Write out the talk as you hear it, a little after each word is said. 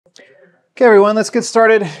Okay, everyone, let's get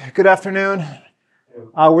started. Good afternoon.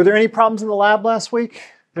 Were there any problems in the lab last week?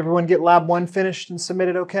 Did everyone get lab 1 finished and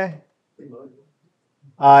submitted okay?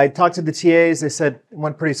 I talked to the TAs. They said it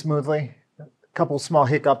went pretty smoothly. A couple small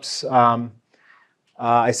hiccups.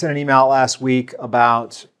 I sent an email out last week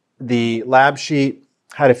about the lab sheet.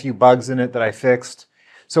 Had a few bugs in it that I fixed.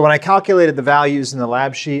 So when I calculated the values in the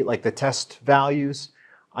lab sheet, like the test values,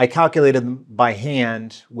 I calculated them by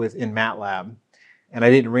hand in MATLAB. And I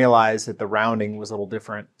didn't realize that the rounding was a little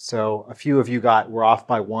different. So a few of you were off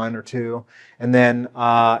by 1 or 2. And then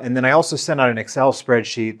I also sent out an Excel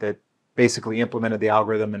spreadsheet that basically implemented the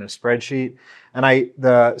algorithm in a spreadsheet. And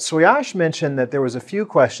Soyash mentioned that there was a few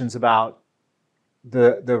questions about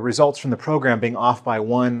the results from the program being off by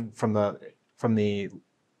 1 from the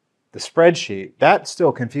spreadsheet. That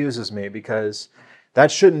still confuses me because that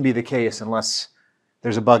shouldn't be the case unless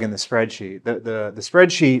there's a bug in the spreadsheet. The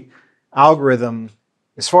spreadsheet algorithm,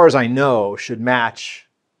 as far as I know, should match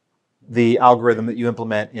the algorithm that you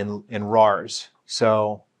implement in RARs.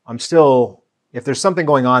 So if there's something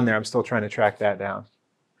going on there, I'm still trying to track that down.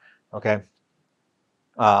 Okay.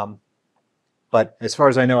 But as far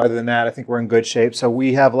as I know, other than that, I think we're in good shape. So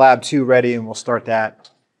we have lab 2 ready, and we'll start that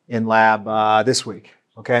in lab this week.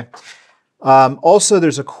 Okay. Also,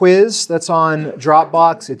 there's a quiz that's on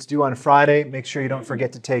Dropbox. It's due on Friday. Make sure you don't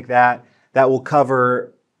forget to take that. That will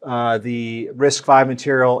cover the RISC-V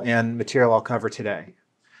material and material I'll cover today.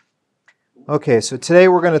 Okay, so today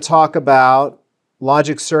we're going to talk about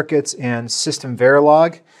logic circuits and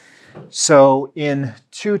SystemVerilog. So in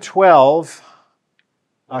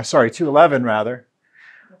 211 rather,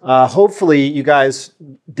 hopefully you guys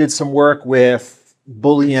did some work with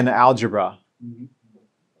Boolean algebra.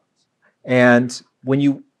 And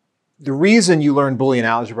the reason you learn Boolean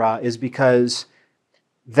algebra is because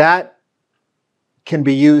that can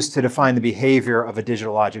be used to define the behavior of a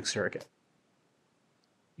digital logic circuit.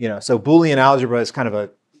 So Boolean algebra is kind of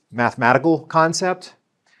a mathematical concept,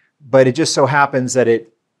 but it just so happens that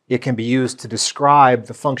it can be used to describe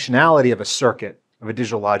the functionality of a circuit, of a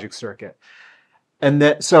digital logic circuit.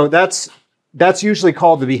 And so that's usually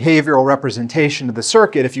called the behavioral representation of the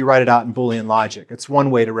circuit if you write it out in Boolean logic. It's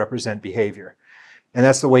one way to represent behavior. And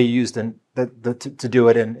that's the way you used to do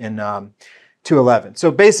it in 211.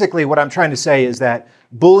 So basically what I'm trying to say is that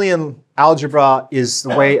Boolean algebra is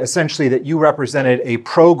the way essentially that you represented a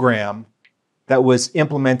program that was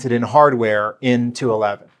implemented in hardware in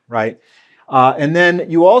 211, right? And then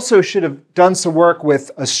you also should have done some work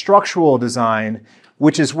with a structural design,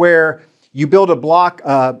 which is where you build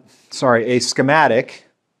a schematic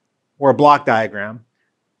or a block diagram,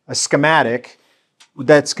 a schematic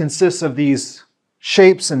that consists of these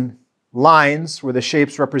shapes and lines where the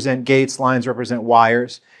shapes represent gates, lines represent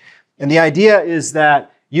wires. And the idea is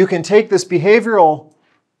that you can take this behavioral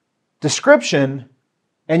description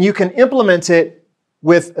and you can implement it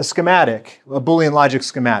with a schematic, a Boolean logic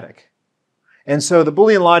schematic. And so the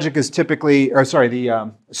Boolean logic is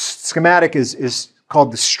the schematic is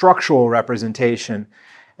called the structural representation.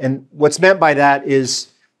 And what's meant by that is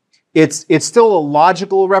it's still a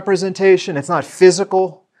logical representation. It's not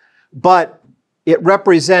physical, but it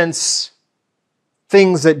represents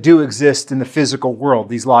things that do exist in the physical world,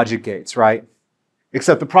 these logic gates, right?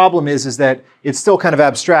 Except the problem is that it's still kind of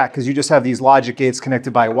abstract because you just have these logic gates connected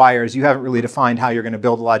by wires. You haven't really defined how you're going to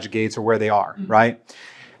build logic gates or where they are, right?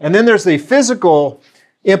 And then there's the physical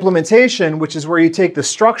implementation, which is where you take the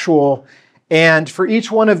structural, and for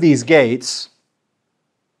each one of these gates,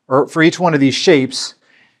 or for each one of these shapes,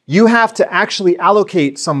 you have to actually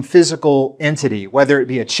allocate some physical entity, whether it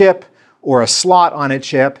be a chip or a slot on a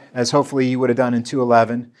chip, as hopefully you would have done in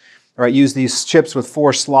 211. All right, use these chips with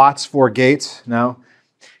 4 slots, 4 gates. No,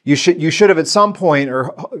 you should have at some point,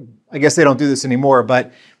 or I guess they don't do this anymore,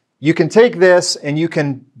 but you can take this and you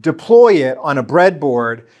can deploy it on a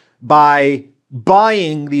breadboard by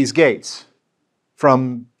buying these gates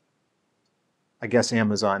from, I guess,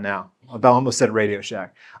 Amazon now. I almost said Radio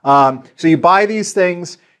Shack. So you buy these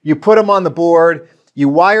things, you put them on the board, you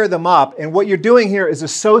wire them up, and what you're doing here is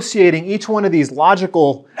associating each one of these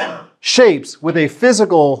logical shapes with a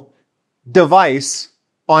physical device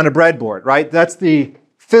on a breadboard, right? That's the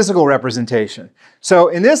physical representation. So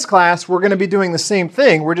in this class, we're going to be doing the same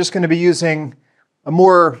thing. We're just going to be using a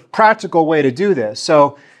more practical way to do this.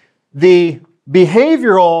 So the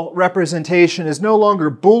behavioral representation is no longer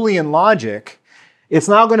Boolean logic. It's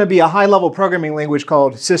now going to be a high-level programming language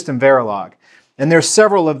called SystemVerilog. And there's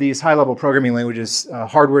several of these high-level programming languages,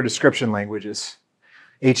 hardware description languages,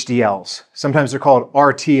 HDLs. Sometimes they're called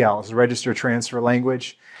RTLs, Register Transfer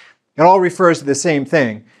Language. It all refers to the same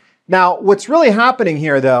thing. Now, what's really happening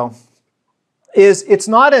here, though, is it's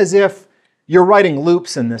not as if you're writing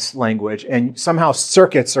loops in this language and somehow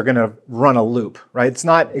circuits are going to run a loop, right? It's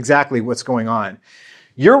not exactly what's going on.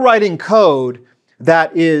 You're writing code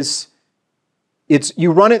that is,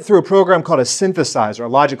 you run it through a program called a synthesizer, a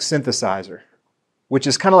logic synthesizer, which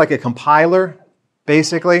is kind of like a compiler,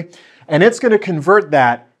 basically. And it's going to convert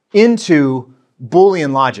that into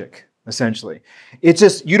Boolean logic, essentially. It's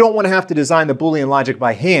just, you don't want to have to design the Boolean logic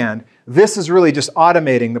by hand. This is really just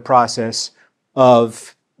automating the process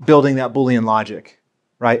of building that Boolean logic,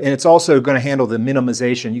 right? And it's also going to handle the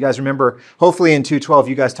minimization. You guys remember, hopefully in 2.12,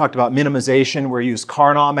 you guys talked about minimization, where you use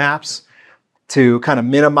Carnot maps to kind of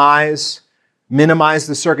minimize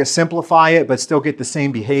the circuit, simplify it, but still get the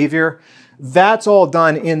same behavior. That's all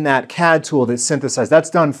done in that CAD tool that's synthesized. That's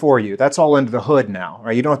done for you. That's all under the hood now,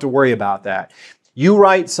 right? You don't have to worry about that. You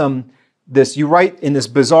write in this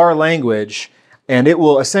bizarre language, and it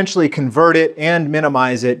will essentially convert it and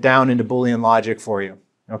minimize it down into Boolean logic for you.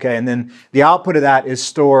 Okay, and then the output of that is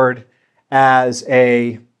stored as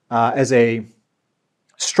a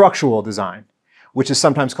structural design, which is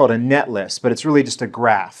sometimes called a netlist, but it's really just a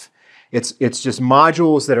graph. It's just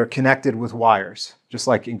modules that are connected with wires, just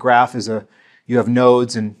like in graph you have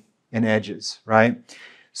nodes and edges, right?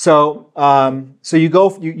 So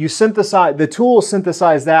you synthesize, the tools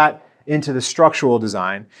synthesize that into the structural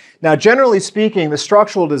design. Now, generally speaking, the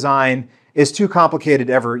structural design is too complicated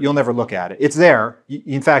you'll never look at it. It's there.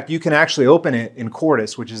 In fact, you can actually open it in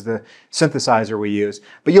Quartus, which is the synthesizer we use,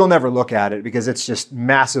 but you'll never look at it because it's just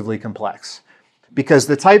massively complex. Because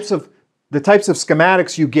the types of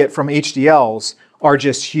schematics you get from HDLs are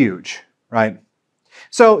just huge, right?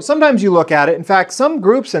 So sometimes you look at it. In fact, some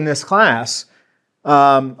groups in this class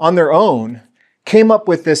on their own came up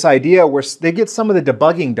with this idea where they get some of the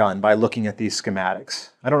debugging done by looking at these schematics.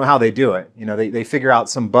 I don't know how they do it. You know, they figure out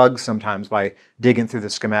some bugs sometimes by digging through the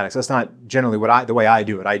schematics. That's not generally the way I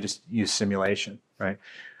do it. I just use simulation, right?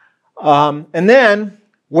 And then,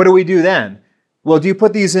 what do we do then? Well, do you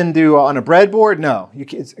put these into on a breadboard? No.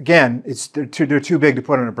 They're too big to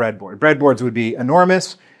put on a breadboard. Breadboards would be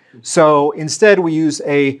enormous. So instead, we use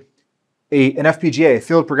an FPGA, a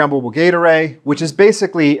field programmable gate array, which is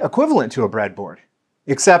basically equivalent to a breadboard.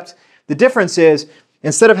 Except the difference is,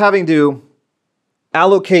 instead of having to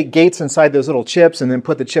allocate gates inside those little chips and then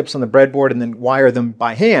put the chips on the breadboard and then wire them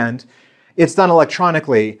by hand, it's done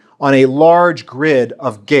electronically on a large grid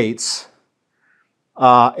of gates.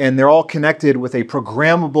 And they're all connected with a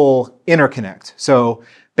programmable interconnect. So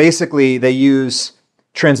basically, they use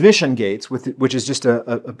transmission gates, which is just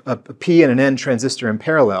a P and an N transistor in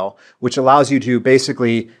parallel, which allows you to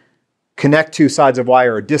basically connect two sides of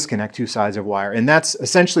wire or disconnect two sides of wire. And that's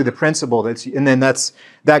essentially the principle.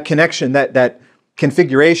 That connection, that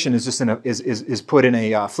configuration is just is put in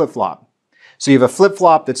a flip-flop. So you have a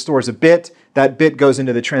flip-flop that stores a bit. That bit goes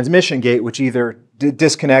into the transmission gate, which either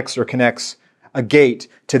disconnects or connects a gate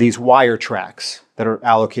to these wire tracks that are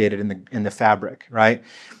allocated in the fabric, right?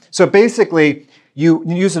 So basically, you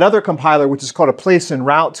use another compiler, which is called a place and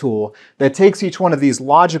route tool, that takes each one of these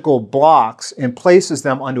logical blocks and places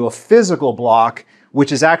them onto a physical block,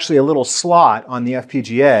 which is actually a little slot on the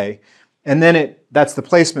FPGA. And then that's the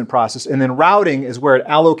placement process. And then routing is where it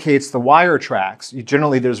allocates the wire tracks.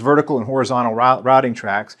 Generally, there's vertical and horizontal routing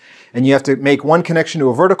tracks. And you have to make one connection to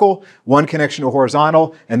a vertical, one connection to a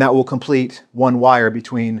horizontal, and that will complete one wire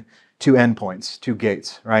between two endpoints, two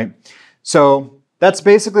gates, right? So that's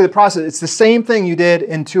basically the process. It's the same thing you did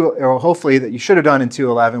or hopefully that you should have done in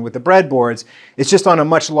 2.11 with the breadboards. It's just on a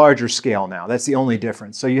much larger scale now. That's the only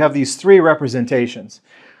difference. So you have these three representations.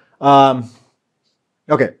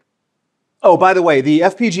 Okay. Oh, by the way, the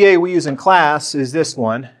FPGA we use in class is this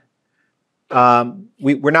one.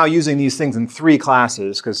 We're now using these things in 3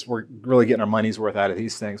 classes because we're really getting our money's worth out of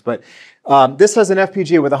these things. But this has an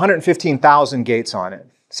FPGA with 115,000 gates on it.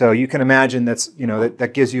 So you can imagine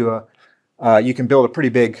that gives you you can build a pretty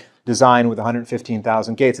big design with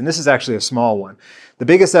 115,000 gates. And this is actually a small one. The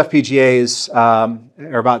biggest FPGAs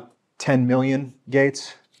are about 10 million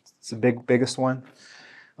gates. It's the biggest one.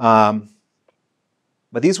 But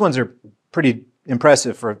these ones are pretty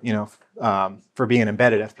impressive for being an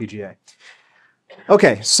embedded FPGA.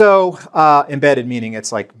 Okay, so embedded meaning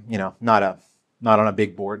it's like not on a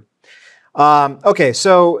big board. Okay,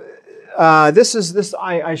 so I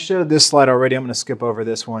showed this slide already. I'm going to skip over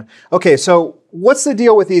this one. Okay, so what's the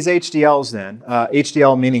deal with these HDLs then?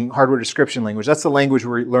 HDL meaning hardware description language. That's the language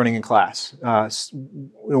we're learning in class. How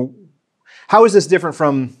is this different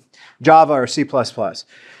from Java or C++?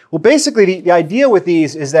 Well, basically, the idea with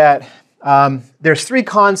these is that there's 3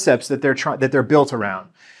 concepts that they're built around: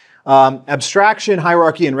 abstraction,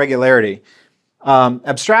 hierarchy, and regularity.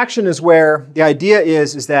 Abstraction is where the idea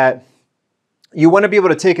is that you want to be able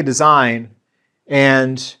to take a design,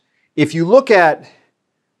 and if you look at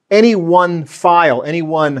any one file, any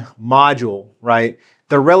one module, right,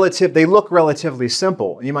 they look relatively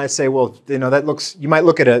simple. And you might say, well, you might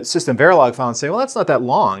look at a SystemVerilog file and say, well, that's not that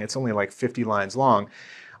long. It's only like 50 lines long.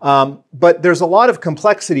 But there's a lot of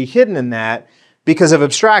complexity hidden in that because of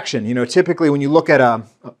abstraction. Typically when you look at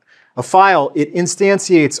a file, it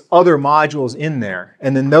instantiates other modules in there,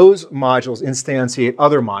 and then those modules instantiate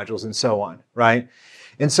other modules and so on, right?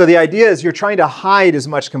 And so the idea is you're trying to hide as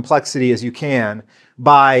much complexity as you can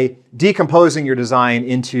by decomposing your design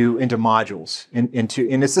into modules. And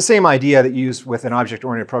it's the same idea that you use with an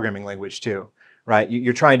object-oriented programming language too, right?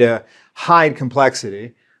 You're trying to hide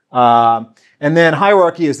complexity. And then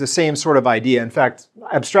hierarchy is the same sort of idea. In fact,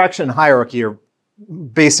 abstraction and hierarchy are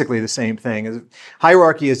basically the same thing.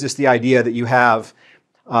 Hierarchy is just the idea that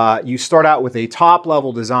you start out with a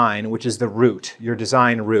top-level design, which is the root, your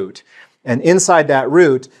design root. And inside that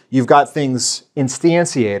root, you've got things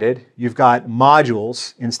instantiated. You've got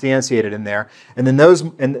modules instantiated in there. And then those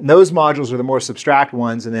modules are the more abstract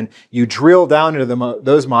ones. And then you drill down into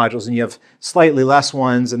those modules, and you have slightly less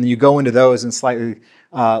ones. And then you go into those and slightly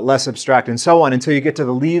less abstract, and so on, until you get to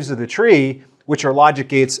the leaves of the tree, which are logic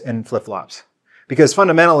gates and flip-flops. Because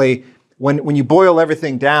fundamentally, when you boil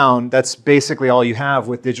everything down, that's basically all you have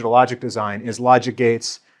with digital logic design is logic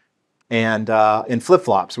gates and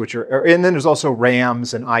flip-flops, and then there's also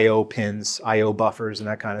RAMs and I/O pins, I/O buffers and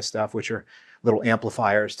that kind of stuff, which are little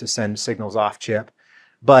amplifiers to send signals off chip.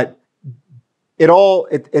 But at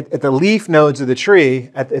the leaf nodes of the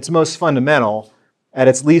tree, at its most fundamental, at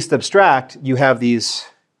its least abstract, you have the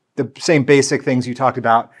same basic things you talked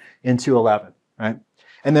about in 211, right?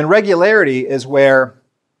 And then regularity is where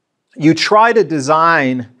you try to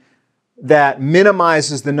design that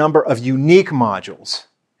minimizes the number of unique modules,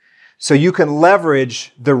 so you can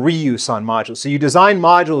leverage the reuse on modules. So you design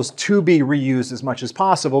modules to be reused as much as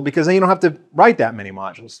possible, because then you don't have to write that many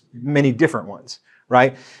modules, many different ones,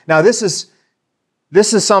 right? Now this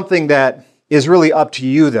is something that is really up to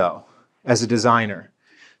you though, as a designer.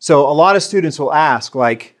 So a lot of students will ask,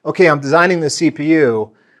 like, okay, I'm designing the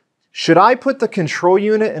CPU. Should I put the control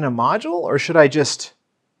unit in a module, or should I just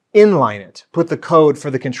inline it, put the code for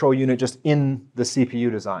the control unit just in the CPU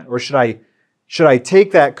design? Or should I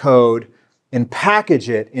take that code and package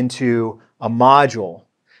it into a module?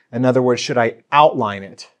 In other words, should I outline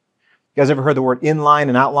it? You guys ever heard the word inline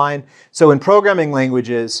and outline? So in programming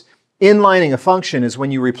languages, inlining a function is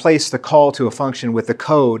when you replace the call to a function with the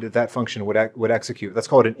code that function would execute. That's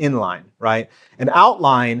called an inline, right? An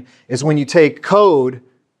outline is when you take code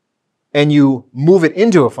and you move it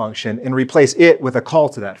into a function and replace it with a call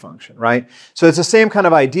to that function, right? So it's the same kind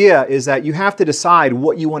of idea, is that you have to decide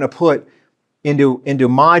what you want to put into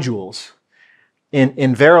modules in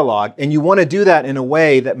Verilog, and you want to do that in a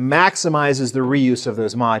way that maximizes the reuse of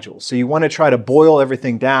those modules. So you want to try to boil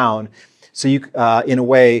everything down so you, in a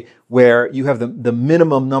way where you have the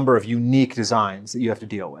minimum number of unique designs that you have to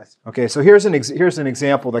deal with. Okay, so here's an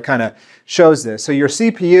example that kind of shows this. So your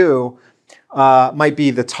CPU might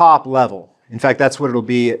be the top level. In fact, that's what it'll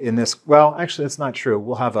be in this. Well, actually, that's not true.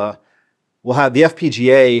 We'll have the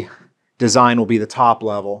FPGA design will be the top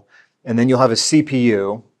level, and then you'll have a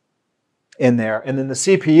CPU in there. And then the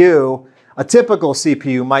CPU, a typical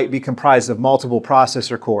CPU might be comprised of multiple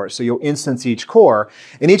processor cores. So you'll instance each core,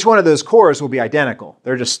 and each one of those cores will be identical.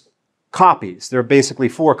 They're just copies. They're basically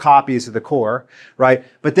 4 copies of the core, right?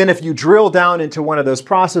 But then if you drill down into one of those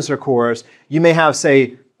processor cores, you may have,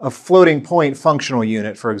 say, a floating point functional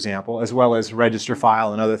unit, for example, as well as register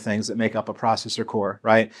file and other things that make up a processor core,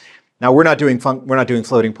 right? Now we're not doing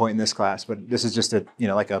floating point in this class, but this is just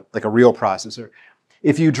like a real processor.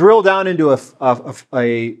 If you drill down into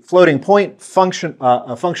a floating point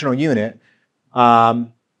functional unit,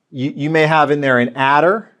 you may have in there an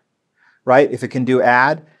adder, right? If it can do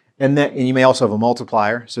add, and you may also have a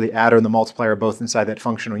multiplier. So the adder and the multiplier are both inside that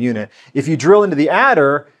functional unit. If you drill into the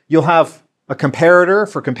adder, you'll have a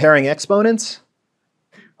comparator for comparing exponents,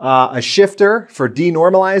 a shifter for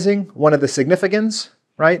denormalizing one of the significants,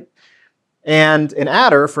 right? And an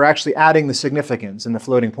adder for actually adding the significance in the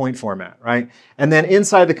floating point format, right? And then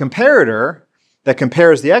inside the comparator that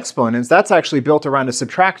compares the exponents, that's actually built around a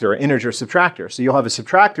subtractor, an integer subtractor. So you'll have a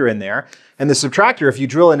subtractor in there, and the subtractor, if you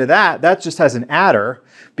drill into that just has an adder,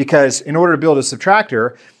 because in order to build a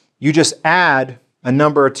subtractor, you just add a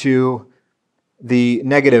number to the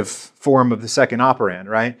negative form of the second operand,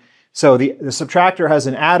 right? So the subtractor has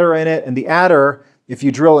an adder in it, and the adder, if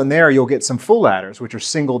you drill in there, you'll get some full adders, which are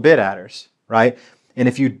single bit adders, right? And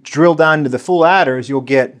if you drill down into the full adders, you'll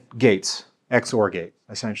get gates. XOR gate,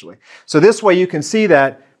 essentially. So this way you can see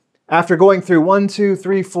that after going through 1, 2,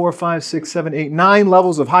 3, 4, 5, 6, 7, 8, 9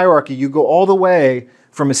 levels of hierarchy, you go all the way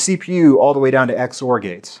from a CPU all the way down to XOR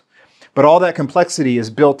gates. But all that complexity is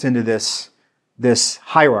built into this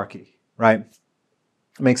hierarchy, right?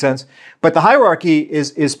 Makes sense? But the hierarchy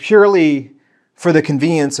is purely for the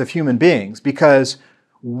convenience of human beings, because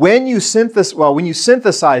when you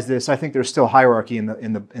synthesize this, I think there's still hierarchy in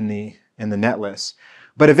the net list.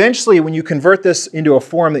 But eventually, when you convert this into a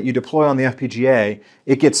form that you deploy on the FPGA,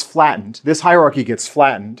 it gets flattened. This hierarchy gets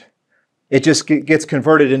flattened. It just gets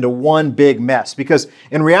converted into one big mess. Because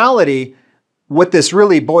in reality, what this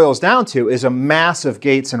really boils down to is a mass of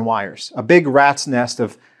gates and wires, a big rat's nest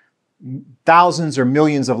of thousands or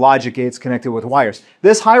millions of logic gates connected with wires.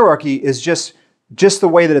 This hierarchy is just the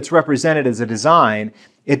way that it's represented as a design.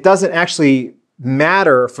 It doesn't actually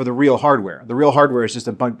matter for the real hardware. The real hardware is just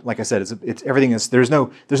a bunch, like I said, there's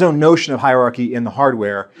no notion of hierarchy in the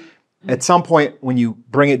hardware. At some point, when you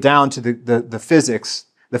bring it down to the physics,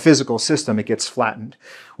 the physical system, it gets flattened,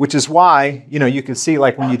 which is why, you can see,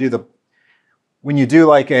 like, when you do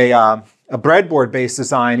like a breadboard-based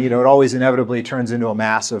design, it always inevitably turns into a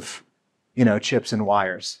mass of, chips and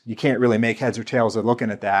wires. You can't really make heads or tails of looking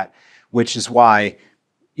at that, which is why,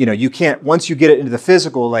 you can't, once you get it into the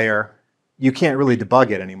physical layer, you can't really debug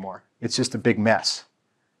it anymore. It's just a big mess.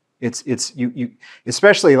 You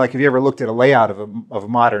especially, like, if you ever looked at a layout of a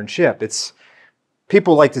modern chip,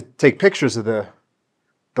 people like to take pictures of the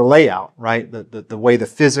layout, right? The way the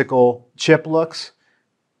physical chip looks.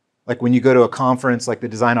 Like when you go to a conference, like the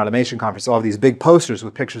Design Automation Conference, all of these big posters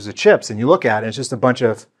with pictures of chips, and you look at it, it's just a bunch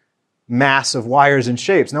of mass of wires and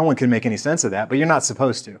shapes. No one can make any sense of that, but you're not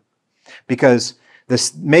supposed to, because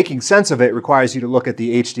this making sense of it requires you to look at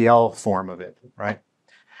the HDL form of it, right?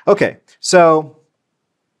 Okay, so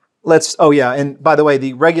and by the way,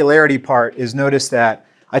 the regularity part is, notice that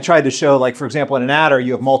I tried to show, like, for example, in an adder,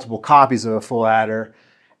 you have multiple copies of a full adder,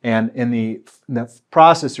 and in the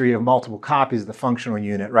processor, you have multiple copies of the functional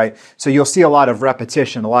unit, right? So you'll see a lot of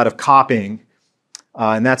repetition, a lot of copying,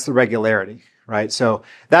 and that's the regularity, right? So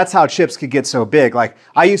that's how chips could get so big. Like,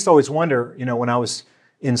 I used to always wonder, when I was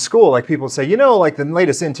in school, like, people would say, like, the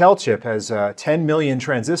latest Intel chip has 10 million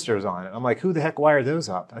transistors on it. I'm like, who the heck wired those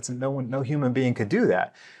up? No human being could do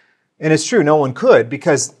that. And it's true, no one could,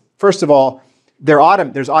 because, first of all,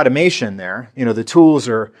 there's automation there. The tools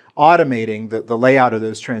are automating the layout of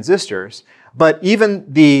those transistors. But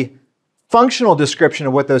even the functional description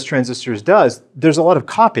of what those transistors does, there's a lot of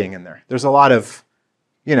copying in there. There's a lot of,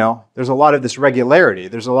 this regularity.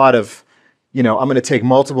 There's a lot of, I'm going to take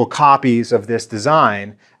multiple copies of this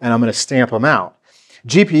design and I'm going to stamp them out.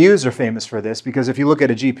 GPUs are famous for this, because if you look at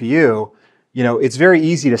a GPU, it's very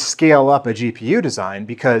easy to scale up a GPU design,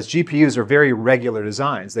 because GPUs are very regular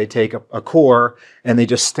designs. They take a core and they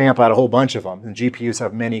just stamp out a whole bunch of them, and GPUs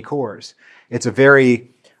have many cores. It's a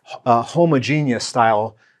very homogeneous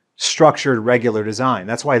style, structured, regular design.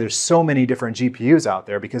 That's why there's so many different GPUs out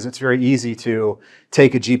there, because it's very easy to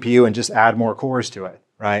take a GPU and just add more cores to it,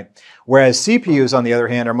 right? Whereas CPUs, on the other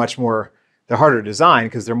hand, they're harder to design,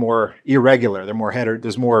 because they're more irregular,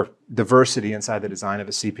 there's more diversity inside the design of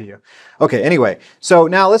a CPU. Okay, anyway, so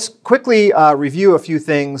now let's quickly review a few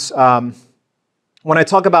things. When I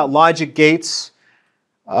talk about logic gates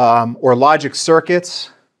or logic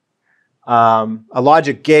circuits, a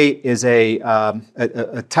logic gate is a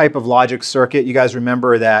type of logic circuit. You guys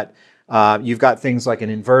remember that you've got things like an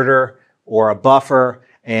inverter or a buffer,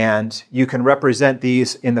 and you can represent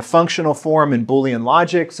these in the functional form in Boolean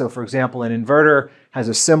logic. So, for example, an inverter has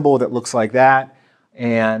a symbol that looks like that,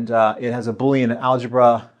 and it has a Boolean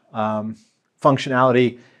algebra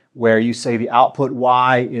functionality where you say the output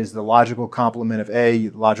Y is the logical complement of A,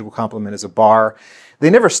 the logical complement is a bar.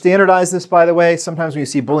 They never standardize this, by the way. Sometimes when you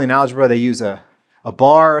see Boolean algebra, they use a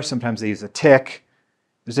bar, sometimes they use a tick.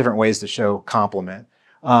 There's different ways to show complement.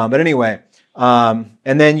 But anyway, and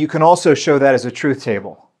then you can also show that as a truth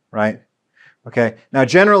table, right? Okay. Now,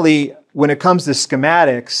 generally, when it comes to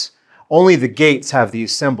schematics, only the gates have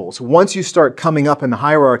these symbols. Once you start coming up in the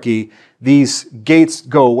hierarchy, these gates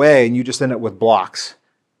go away and you just end up with blocks,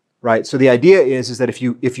 right? So the idea is that if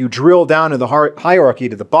you drill down to the hierarchy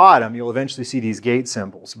to the bottom, you'll eventually see these gate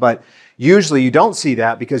symbols. But usually you don't see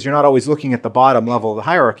that, because you're not always looking at the bottom level of the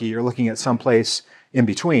hierarchy. You're looking at some place in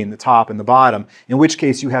between the top and the bottom, in which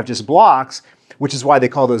case you have just blocks, which is why they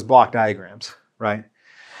call those block diagrams, right?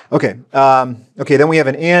 Okay, then we have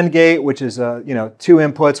an AND gate, which is two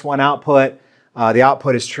inputs, one output. The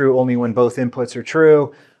output is true only when both inputs are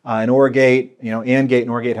true. An OR gate, AND gate and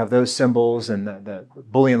OR gate have those symbols, and the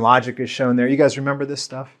Boolean logic is shown there. You guys remember this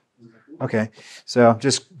stuff? Okay, so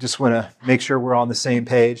just want to make sure we're all on the same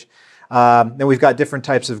page. Then we've got different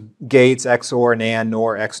types of gates, XOR, NAND,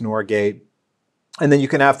 NOR, XNOR gate. And then you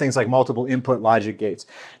can have things like multiple input logic gates.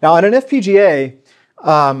 Now on an FPGA,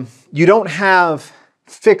 you don't have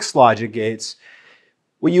fixed logic gates.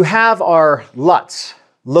 What you have are LUTs,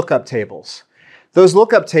 lookup tables. Those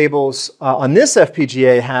lookup tables on this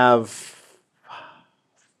FPGA have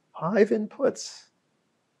 5 inputs?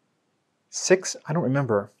 6? I don't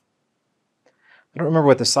remember. I don't remember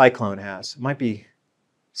what the Cyclone has. It might be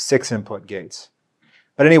 6 input gates.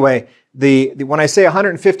 But anyway, when I say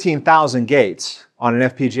 115,000 gates on an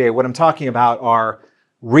FPGA, what I'm talking about are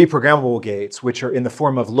reprogrammable gates, which are in the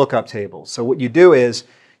form of lookup tables. So what you do is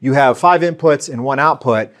you have 5 inputs and 1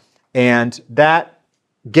 output, and that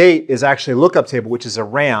gate is actually a lookup table, which is a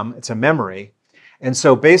RAM, it's a memory. And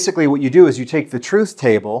so basically what you do is you take the truth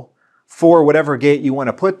table for whatever gate you want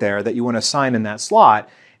to put there that you want to assign in that slot,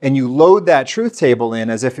 and you load that truth table in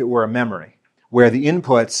as if it were a memory, where the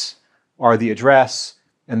inputs are the address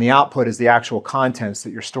and the output is the actual contents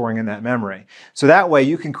that you're storing in that memory. So that way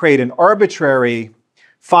you can create an arbitrary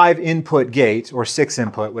 5 input gate or 6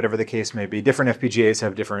 input, whatever the case may be. Different FPGAs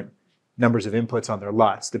have different numbers of inputs on their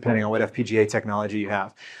LUTs, depending on what FPGA technology you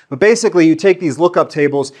have. But basically, you take these lookup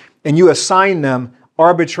tables and you assign them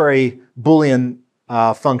arbitrary Boolean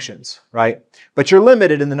functions, right? But you're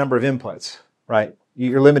limited in the number of inputs, right?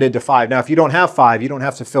 You're limited to 5. Now, if you don't have 5, you don't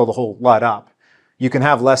have to fill the whole LUT up. You can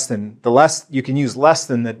have you can use less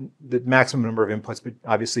than the maximum number of inputs, but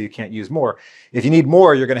obviously you can't use more. If you need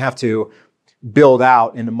more, you're going to have to build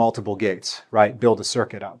out into multiple gates, right? Build a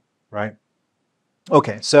circuit up, right?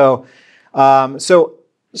 Okay, so a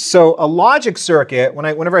logic circuit,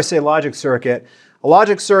 whenever I say logic circuit, a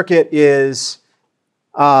logic circuit is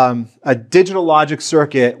a digital logic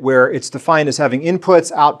circuit where it's defined as having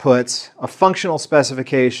inputs, outputs, a functional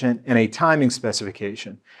specification, and a timing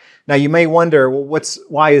specification. Now you may wonder, well,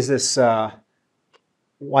 why is this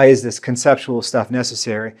conceptual stuff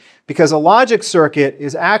necessary? Because a logic circuit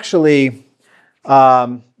is actually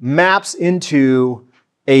maps into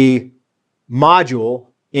a module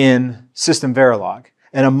in SystemVerilog.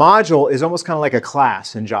 And a module is almost kind of like a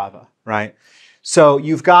class in Java, right? So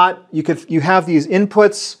you have these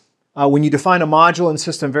inputs. When you define a module in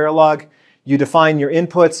SystemVerilog, you define your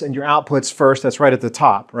inputs and your outputs first. That's right at the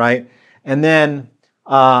top, right? And then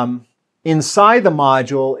inside the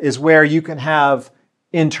module is where you can have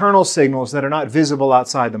internal signals that are not visible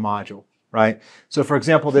outside the module, right? So for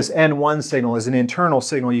example, this N1 signal is an internal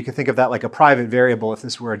signal. You can think of that like a private variable if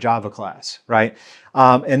this were a Java class, right?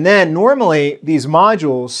 And then normally these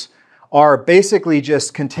modules are basically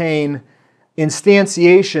just contain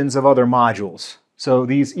instantiations of other modules. So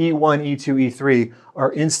these E1, E2, E3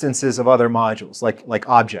 are instances of other modules, like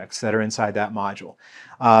objects that are inside that module.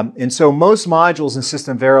 And so most modules in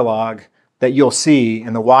SystemVerilog that you'll see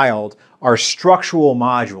in the wild are structural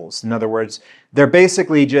modules. In other words, they're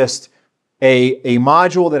basically just a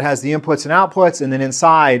module that has the inputs and outputs, and then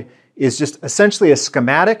inside is just essentially a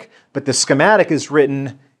schematic, but the schematic is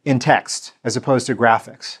written in text as opposed to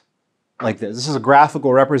graphics like this. This is a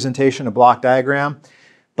graphical representation, a block diagram,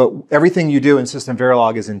 but everything you do in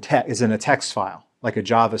SystemVerilog is in a text file, like a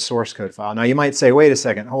Java source code file. Now you might say, wait a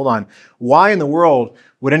second, hold on. Why in the world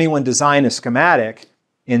would anyone design a schematic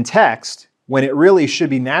in text when it really should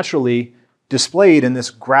be naturally displayed in this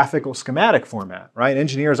graphical schematic format, right?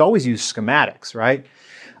 Engineers always use schematics, right?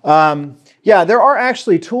 Yeah, there are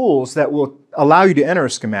actually tools that will allow you to enter a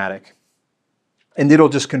schematic, and it'll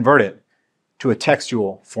just convert it to a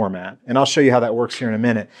textual format. And I'll show you how that works here in a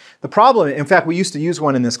minute. The problem, in fact, we used to use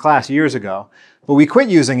one in this class years ago, but we quit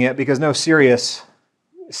using it because no serious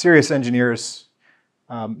engineers,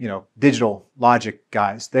 digital logic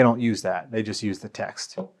guys, they don't use that. They just use the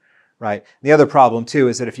text, right? The other problem too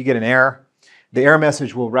is that if you get an error, the error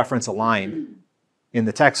message will reference a line in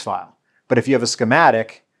the text file. But if you have a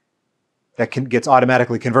schematic that gets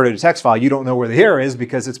automatically converted to text file, you don't know where the error is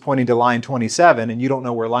because it's pointing to line 27, and you don't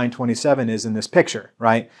know where line 27 is in this picture,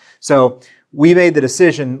 right? So we made the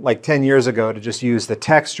decision like 10 years ago to just use the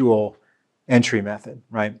textual entry method,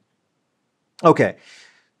 right? Okay,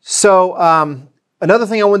 so another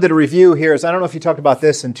thing I wanted to review here is, I don't know if you talked about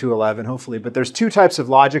this in 211, hopefully, but there's 2 types of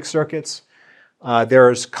logic circuits.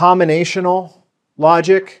 There's combinational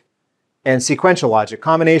logic and sequential logic.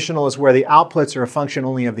 Combinational is where the outputs are a function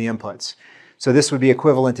only of the inputs. So this would be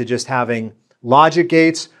equivalent to just having logic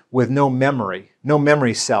gates with no memory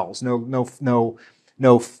cells, no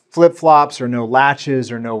flip-flops or no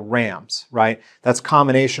latches or no RAMs, right? That's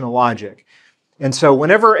combinational logic. And so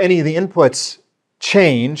whenever any of the inputs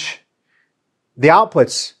change, the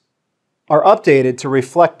outputs are updated to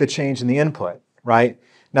reflect the change in the input, right?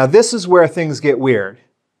 Now this is where things get weird,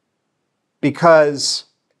 because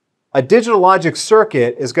a digital logic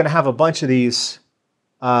circuit is going to have a bunch of these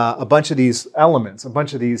elements, a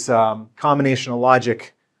bunch of these combinational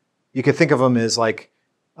logic. You could think of them as like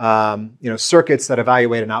circuits that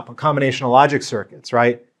evaluate an output, combinational logic circuits,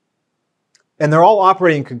 right? And they're all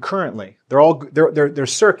operating concurrently. They're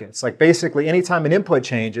circuits. Like basically, anytime an input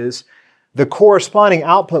changes, the corresponding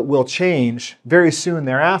output will change very soon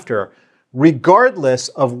thereafter, regardless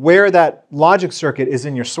of where that logic circuit is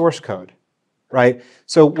in your source code, right?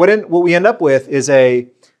 So what we end up with is a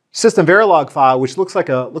SystemVerilog file, which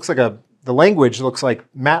the language looks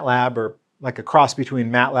like MATLAB, or like a cross between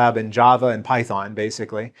MATLAB and Java and Python,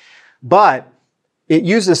 basically. But it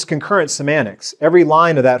uses concurrent semantics. Every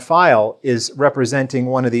line of that file is representing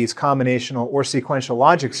one of these combinational or sequential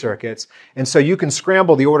logic circuits. And so you can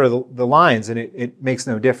scramble the order of the lines and it makes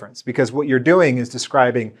no difference, because what you're doing is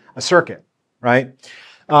describing a circuit, right?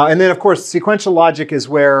 And then of course, sequential logic is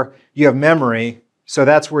where you have memory. So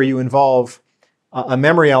that's where you involve a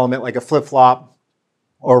memory element like a flip-flop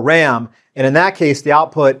or RAM. And in that case, the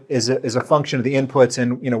output is a function of the inputs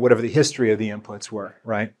and whatever the history of the inputs were,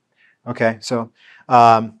 right? Okay, so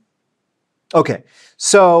so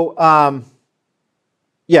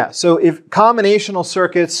if combinational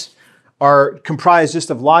circuits are comprised just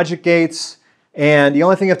of logic gates, and the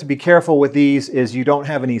only thing you have to be careful with these is you don't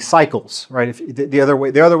have any cycles, right? If the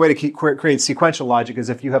other way to create sequential logic is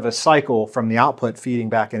if you have a cycle from the output feeding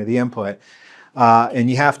back into the input, and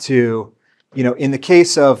you have to, in the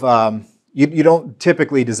case of you don't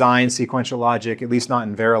typically design sequential logic, at least not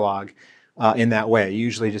in Verilog, in that way. You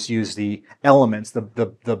usually just use the elements,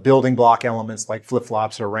 the building block elements like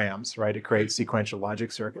flip-flops or RAMs, right, to create sequential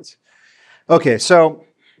logic circuits. Okay, so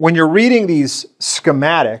when you're reading these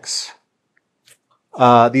schematics,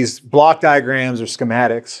 these block diagrams or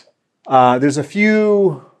schematics, there's a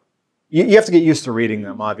few, you have to get used to reading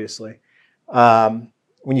them, obviously.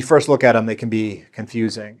 When you first look at them, they can be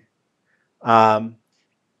confusing. And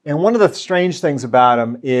one of the strange things about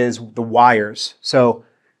them is the wires. So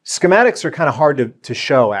schematics are kind of hard to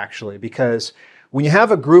show, actually, because when you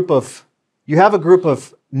have a group of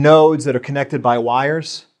nodes that are connected by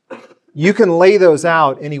wires, you can lay those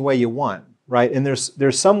out any way you want, right? And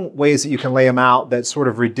there's some ways that you can lay them out that sort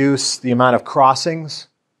of reduce the amount of crossings,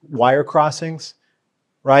 wire crossings,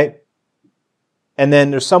 right? And then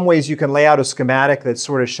there's some ways you can lay out a schematic that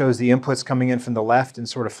sort of shows the inputs coming in from the left and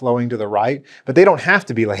sort of flowing to the right, but they don't have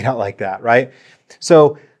to be laid out like that, right?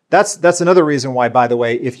 So that's another reason why, by the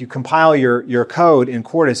way, if you compile your code in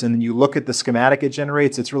Quartus and then you look at the schematic it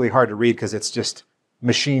generates, it's really hard to read because it's just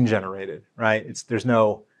machine generated, right? There's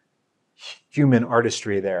no human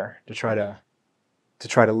artistry there to try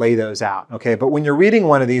to lay those out, okay? But when you're reading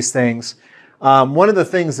one of these things, one of the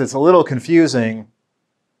things that's a little confusing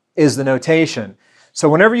is the notation. So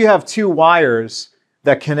whenever you have two wires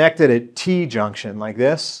that connect at a T junction like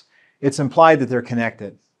this, it's implied that they're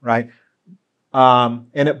connected, right?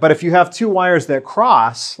 But if you have two wires that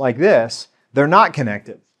cross like this, they're not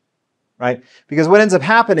connected, right? Because what ends up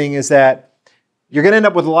happening is that you're going to end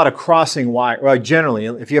up with a lot of crossing wire. Well, generally,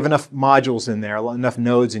 if you have enough modules in there, enough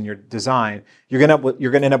nodes in your design, you're going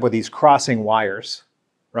to end up with these crossing wires,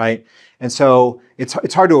 right? And so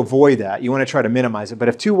it's hard to avoid that. You want to try to minimize it. But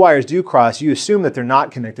if two wires do cross, you assume that they're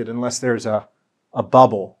not connected unless there's a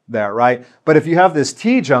bubble there, right? But if you have this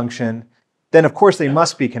T junction, then of course they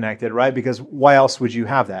must be connected, right? Because why else would you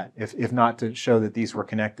have that if not to show that these were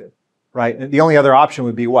connected, right? And the only other option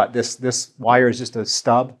would be what? This wire is just a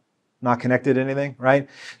stub, not connected to anything, right?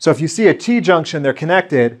 So if you see a T junction, they're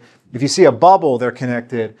connected. If you see a bubble, they're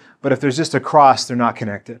connected. But if there's just a cross, they're not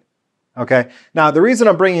connected, okay? Now, the reason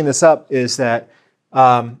I'm bringing this up is that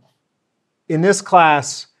in this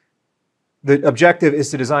class, the objective is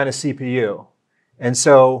to design a CPU. And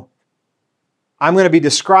so I'm going to be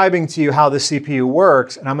describing to you how the CPU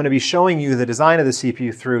works, and I'm going to be showing you the design of the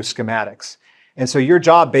CPU through schematics. And so your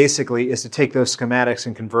job basically is to take those schematics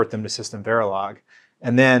and convert them to SystemVerilog.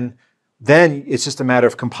 And then it's just a matter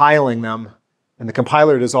of compiling them, and the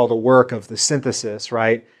compiler does all the work of the synthesis,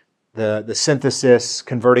 right? The synthesis,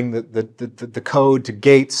 converting the code to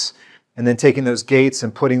gates, and then taking those gates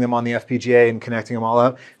and putting them on the FPGA and connecting them all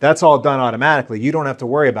up. That's all done automatically. You don't have to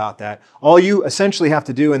worry about that. All you essentially have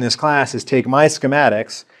to do in this class is take my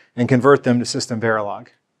schematics and convert them to SystemVerilog.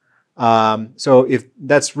 So if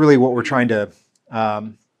that's really what we're trying to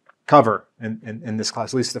cover in this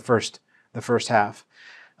class, at least the first half.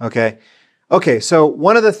 Okay. Okay, so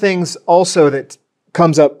one of the things also that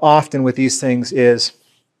comes up often with these things is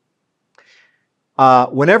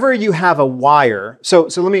whenever you have a wire, so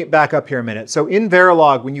let me back up here a minute. So in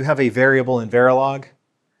Verilog, when you have a variable in Verilog,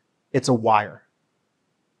 it's a wire.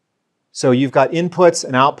 So you've got inputs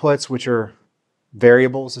and outputs, which are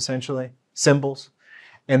variables, essentially, symbols.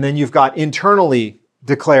 And then you've got internally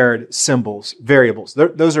declared symbols, variables.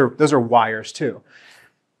 Those are wires too,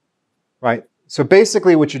 right? So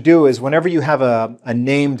basically what you do is whenever you have a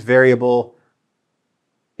named variable,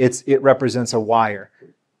 it represents a wire.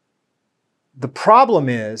 The problem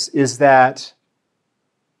is that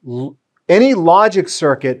any logic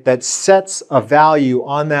circuit that sets a value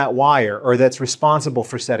on that wire, or that's responsible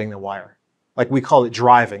for setting the wire, like we call it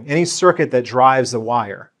driving, any circuit that drives the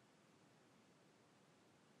wire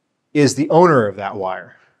is the owner of that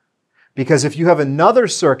wire. Because if you have another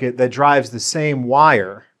circuit that drives the same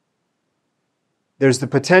wire, there's the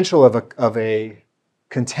potential of a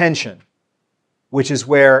contention, which is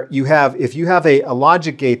where you have, if you have a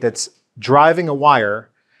logic gate that's driving a wire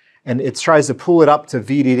and it tries to pull it up to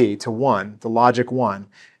VDD, to 1, the logic 1,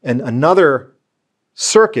 and another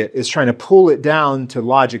circuit is trying to pull it down to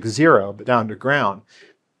logic 0, but down to ground,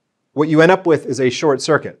 what you end up with is a short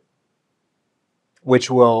circuit,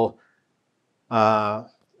 which will,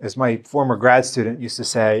 as my former grad student used to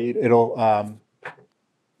say, it'll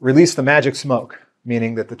release the magic smoke,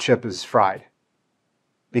 meaning that the chip is fried.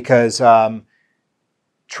 Because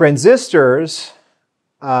transistors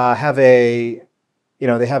have a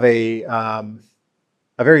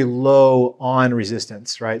very low on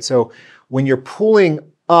resistance, right? So when you're pulling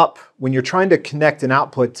up, when you're trying to connect an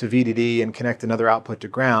output to VDD and connect another output to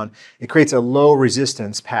ground, it creates a low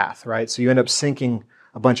resistance path, right? So you end up sinking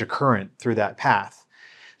a bunch of current through that path.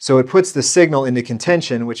 So it puts the signal into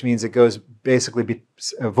contention, which means it goes basically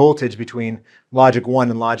a voltage between logic 1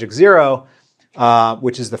 and logic 0,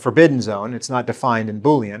 which is the forbidden zone. It's not defined in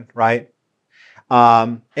Boolean, right?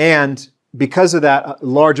 And because of that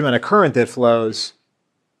large amount of current that flows,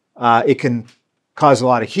 it can cause a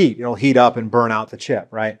lot of heat. It'll heat up and burn out the chip,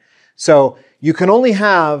 right? So you can only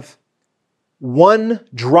have one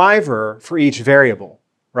driver for each variable,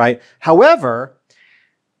 right? However,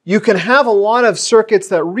 you can have a lot of circuits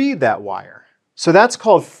that read that wire. So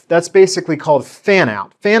that's basically called fan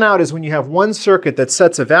out. Fan out is when you have one circuit that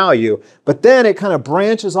sets a value, but then it kind of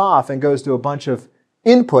branches off and goes to a bunch of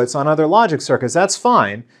inputs on other logic circuits. That's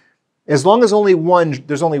fine, as long as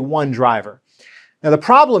there's only one driver. Now the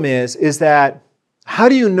problem is that how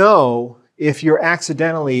do you know if you're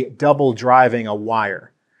accidentally double driving a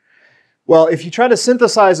wire? Well, if you try to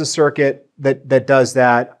synthesize a circuit that does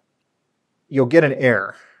that, you'll get an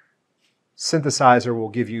error. Synthesizer will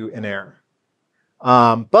give you an error.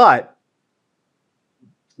 But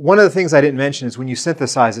one of the things I didn't mention is when you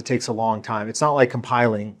synthesize, it takes a long time. It's not like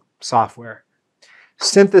compiling software.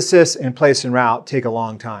 Synthesis and place and route take a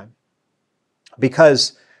long time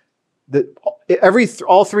because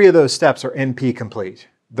all three of those steps are NP complete.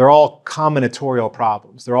 They're all combinatorial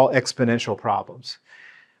problems. They're all exponential problems.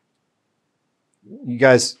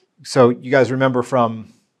 So you guys remember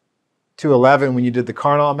from 211 when you did the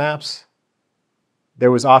Carnot maps? There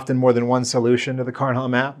was often more than one solution to the Carnot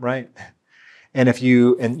map, right? And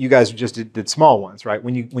you guys just did small ones, right?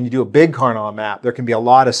 When you do a big Carnot map, there can be a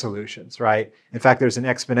lot of solutions, right? In fact, there's an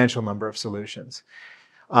exponential number of solutions.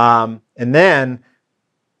 And then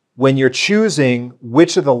when you're choosing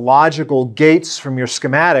which of the logical gates from your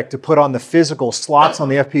schematic to put on the physical slots on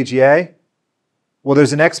the FPGA, well,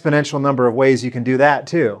 there's an exponential number of ways you can do that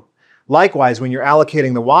too. Likewise, when you're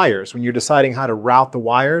allocating the wires, when you're deciding how to route the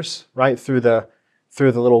wires, right, through the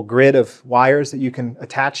little grid of wires that you can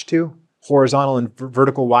attach to, horizontal and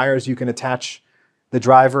vertical wires you can attach the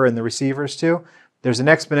driver and the receivers to. There's an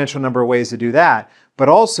exponential number of ways to do that. But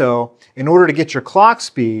also, in order to get your clock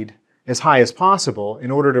speed as high as possible,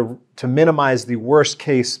 in order to minimize the worst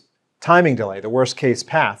case timing delay, the worst case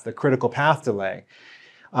path, the critical path delay,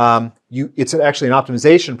 it's actually an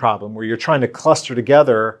optimization problem where you're trying to cluster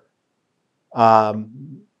together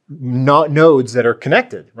nodes that are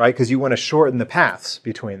connected, right? Because you want to shorten the paths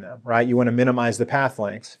between them, right? You want to minimize the path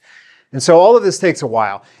lengths. And so all of this takes a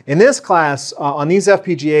while. In this class, on these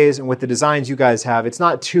FPGAs and with the designs you guys have, it's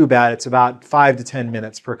not too bad. It's about 5 to 10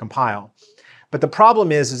 minutes per compile. But the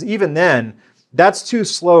problem is even then, that's too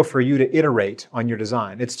slow for you to iterate on your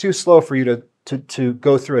design. It's too slow for you to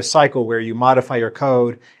go through a cycle where you modify your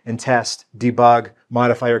code and test, debug,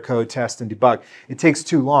 modify your code, test, and debug. It takes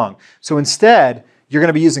too long. So instead, you're going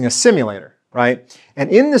to be using a simulator, right? And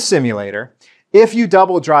in the simulator, if you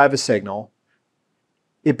double drive a signal,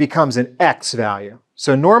 it becomes an X value.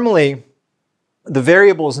 So normally, the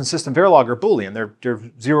variables in SystemVerilog are Boolean. They're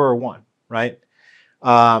 0 or 1, right?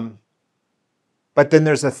 But then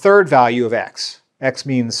there's a third value of X. X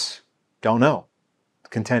means don't know,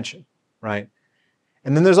 contention, right?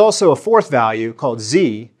 And then there's also a fourth value called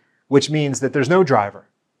Z, which means that there's no driver.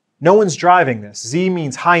 No one's driving this. Z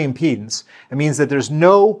means high impedance. It means that there's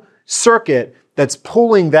no circuit that's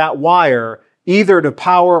pulling that wire either to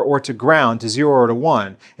power or to ground, to 0 or to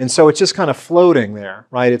 1. And so it's just kind of floating there,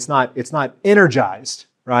 right? It's not energized,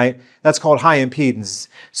 right? That's called high impedance.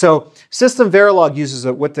 So SystemVerilog uses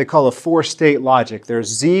what they call a 4-state logic. There's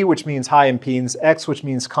Z, which means high impedance, X, which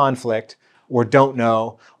means conflict, or don't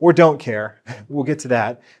know, or don't care. We'll get to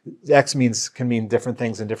that. X can mean different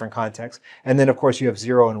things in different contexts. And then, of course, you have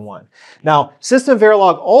 0 and 1. Now,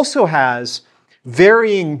 SystemVerilog also has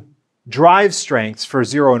varying drive strengths for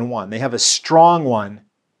 0 and 1. They have a strong one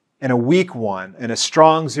and a weak one, and a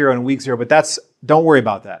strong 0 and a weak 0, but don't worry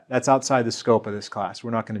about that. That's outside the scope of this class.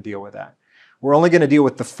 We're not going to deal with that. We're only going to deal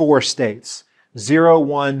with the 4 states: 0,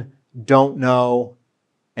 1, don't know,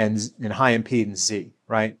 and high impedance Z,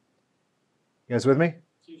 right? You guys with me?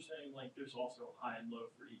 So you're saying like there's also high and low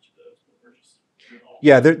for each of those, but we're just doing all.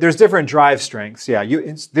 Yeah, there's different drive strengths. Yeah,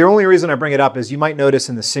 the only reason I bring it up is you might notice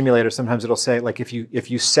in the simulator sometimes it'll say, like, if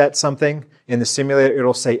you set something in the simulator,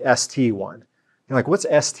 it'll say ST1. You're like, what's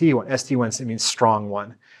ST1? ST1 means strong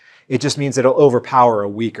one. It just means it'll overpower a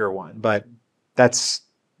weaker one, but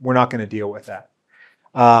we're not going to deal with that.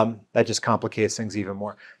 That just complicates things even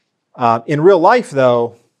more. In real life,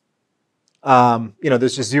 though,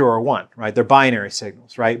 there's just 0 or 1, right? They're binary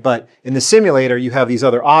signals, right? But in the simulator, you have these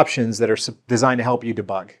other options that are designed to help you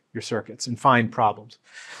debug your circuits and find problems.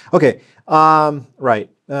 Okay, right.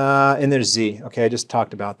 And there's Z. Okay, I just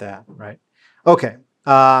talked about that, right? Okay.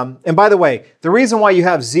 And by the way, the reason why you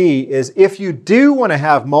have Z is if you do want to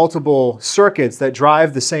have multiple circuits that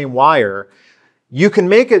drive the same wire, you can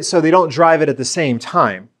make it so they don't drive it at the same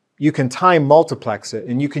time. You can time multiplex it,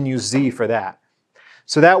 and you can use Z for that.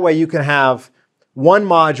 So that way you can have one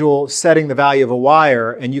module setting the value of a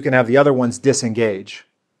wire, and you can have the other ones disengage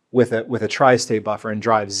with a tri-state buffer and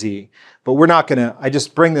drive Z. But we're not going to, I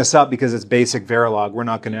just bring this up because it's basic Verilog. We're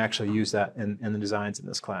not going to actually use that in the designs in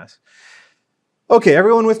this class. Okay,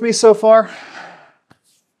 everyone with me so far?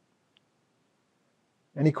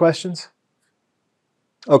 Any questions?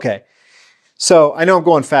 Okay, so I know I'm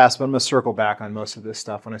going fast, but I'm going to circle back on most of this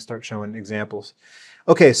stuff when I start showing examples.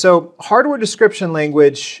 Okay, so hardware description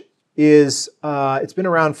language is, it's been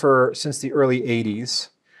around since the early 80s.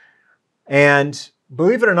 And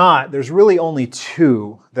believe it or not, there's really only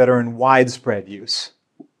 2 that are in widespread use,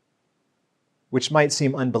 which might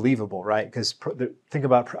seem unbelievable, right? Because think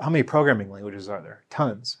about how many programming languages are there?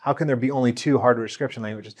 Tons. How can there be only 2 hardware description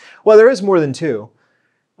languages? Well, there is more than 2.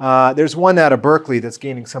 There's one out of Berkeley that's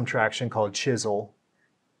gaining some traction called Chisel.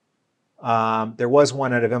 There was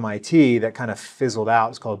one out of MIT that kind of fizzled out.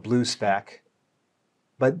 It's called BlueSpec.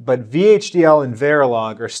 But VHDL and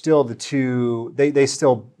Verilog are still the 2. They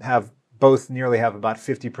still nearly have about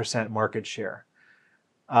 50% market share.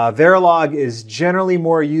 Verilog is generally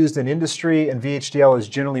more used in industry, and VHDL is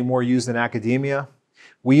generally more used in academia.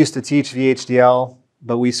 We used to teach VHDL,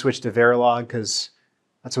 but we switched to Verilog because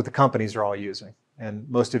that's what the companies are all using. And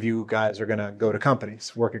most of you guys are going to go to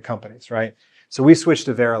companies, work at companies, right? So we switched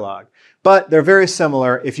to Verilog. But they're very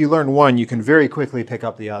similar. If you learn one, you can very quickly pick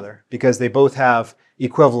up the other because they both have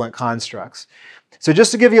equivalent constructs. So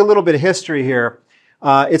just to give you a little bit of history here,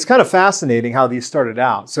 it's kind of fascinating how these started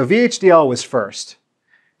out. So VHDL was first.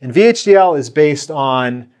 And VHDL is based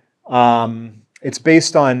on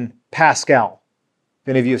Pascal. If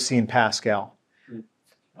any of you have seen Pascal.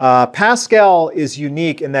 Pascal is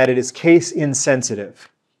unique in that it is case insensitive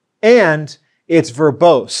and it's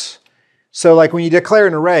verbose. So like when you declare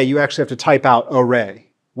an array, you actually have to type out array.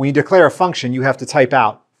 When you declare a function, you have to type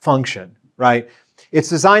out function, right? It's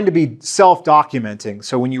designed to be self-documenting.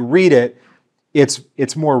 So when you read it,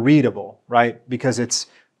 it's more readable, right? Because it's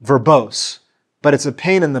verbose. But it's a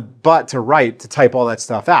pain in the butt to write, to type all that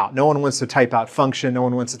stuff out. No one wants to type out function. No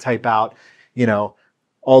one wants to type out,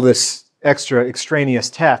 all this extra extraneous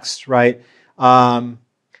text, right?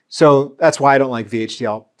 So that's why I don't like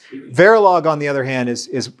VHDL. Verilog, on the other hand,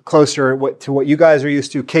 is closer to what you guys are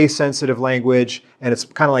used to, case-sensitive language, and it's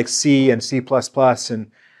kind of like C and C++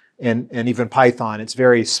 and even Python. It's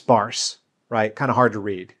very sparse, right? Kind of hard to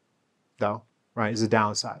read, though, right? Is a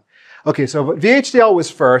downside. Okay, so VHDL was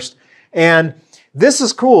first, and this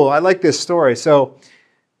is cool. I like this story. So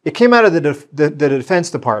it came out of the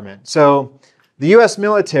Defense Department. So the US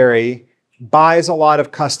military buys a lot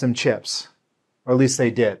of custom chips, or at least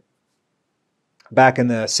they did, back in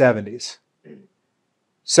the 70s.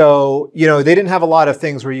 So, they didn't have a lot of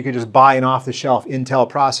things where you could just buy an off-the-shelf Intel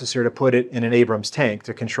processor to put it in an Abrams tank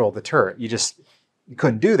to control the turret. You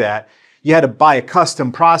couldn't do that. you had to buy a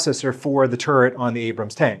custom processor for the turret on the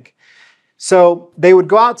Abrams tank. So they would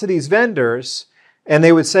go out to these vendors and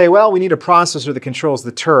they would say, well, we need a processor that controls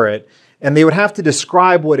the turret. And they would have to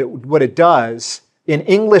describe what it does in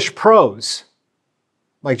English prose.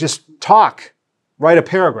 Like just talk, write a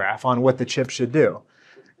paragraph on what the chip should do.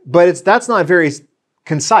 But that's not very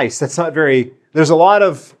concise. There's a lot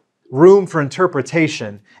of room for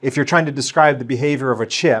interpretation if you're trying to describe the behavior of a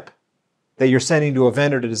chip that you're sending to a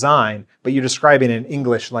vendor to design, but you're describing it in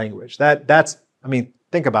English language. I mean,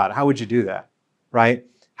 think about it. How would you do that, right?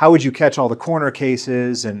 How would you catch all the corner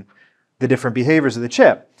cases and the different behaviors of the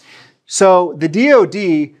chip? So the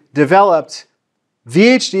DoD developed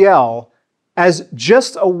VHDL as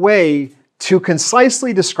just a way to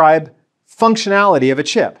concisely describe functionality of a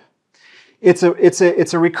chip. It's a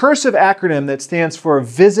recursive acronym that stands for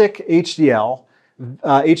VISIC HDL.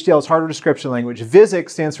 HDL is hardware description language. VISIC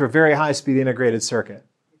stands for Very High Speed Integrated Circuit.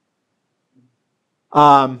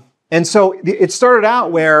 And so it started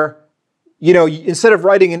out where, you know, instead of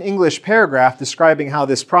writing an English paragraph describing how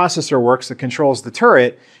this processor works that controls the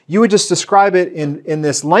turret, you would just describe it in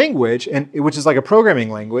this language, which is like a programming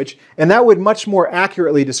language, and that would much more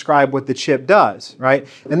accurately describe what the chip does, right?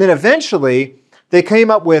 And then eventually, they came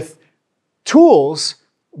up with tools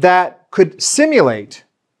that could simulate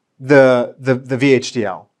the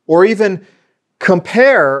VHDL, or even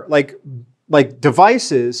compare like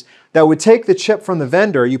devices that would take the chip from the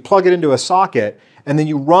vendor, you plug it into a socket, and then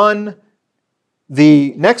you run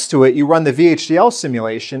next to it, you run the VHDL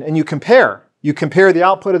simulation, and you compare. You compare the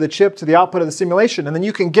output of the chip to the output of the simulation, and then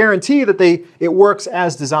you can guarantee that it works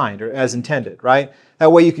as designed or as intended, right?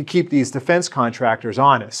 That way you could keep these defense contractors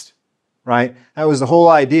honest, right? That was the whole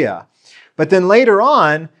idea. But then later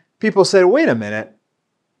on, people said, wait a minute,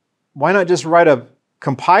 why not just write a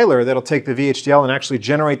compiler that'll take the VHDL and actually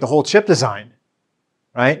generate the whole chip design,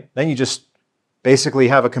 right? Then you just basically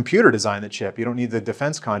have a computer design the chip. You don't need the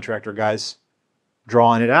defense contractor guys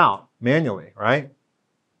drawing it out manually, right?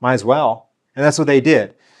 Might as well. And that's what they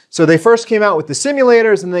did. So they first came out with the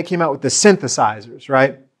simulators and they came out with the synthesizers,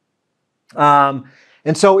 right?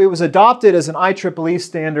 And so it was adopted as an IEEE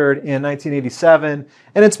standard in 1987,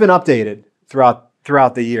 and it's been updated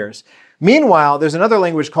throughout the years. Meanwhile, there's another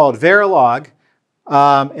language called Verilog,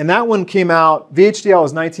 and that one came out, VHDL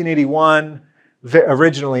was 1981,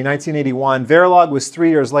 originally 1981. Verilog was 3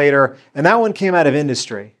 years later, and that one came out of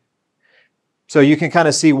industry. So you can kind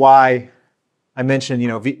of see why I mentioned, you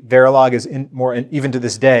know, Verilog is even to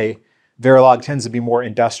this day, Verilog tends to be more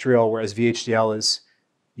industrial, whereas VHDL is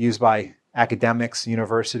used by academics,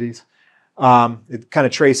 universities. It kind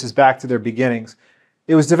of traces back to their beginnings.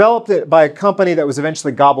 It was developed by a company that was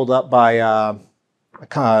eventually gobbled up by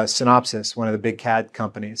Synopsys, one of the big CAD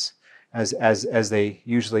companies, as they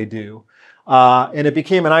usually do. And it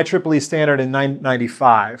became an IEEE standard in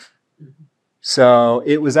 1995. So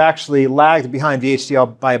it was actually lagged behind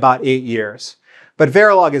VHDL by about 8 years. But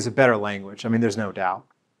Verilog is a better language. I mean, there's no doubt.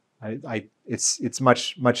 It's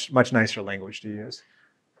much nicer language to use.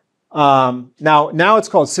 Now it's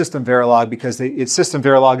called SystemVerilog because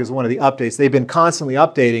SystemVerilog is one of the updates. They've been constantly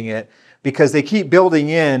updating it because they keep building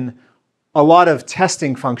in a lot of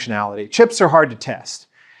testing functionality. Chips are hard to test.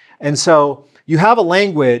 And so you have a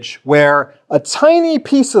language where a tiny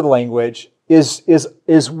piece of the language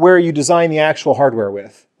is where you design the actual hardware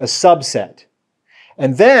with, a subset.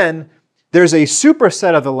 And then there's a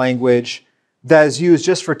superset of the language that is used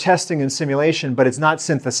just for testing and simulation, but it's not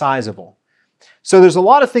synthesizable. So there's a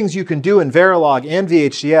lot of things you can do in Verilog and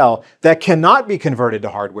VHDL that cannot be converted to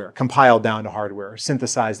hardware, compiled down to hardware,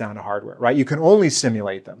 synthesized down to hardware, right? You can only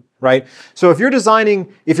simulate them, right? So if you're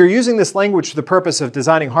using this language for the purpose of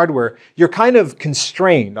designing hardware, you're kind of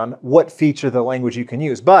constrained on what feature of the language you can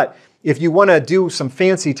use. But if you want to do some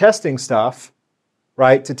fancy testing stuff,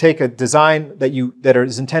 right, to take a design that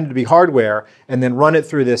is intended to be hardware and then run it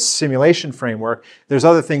through this simulation framework, there's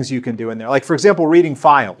other things you can do in there. Like, for example, reading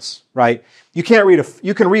files, right? You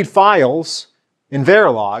can read files in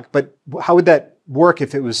Verilog, but how would that work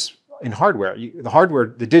if it was in hardware?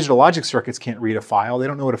 The digital logic circuits can't read a file. They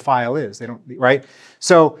don't know what a file is. They don't, right?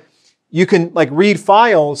 So you can like read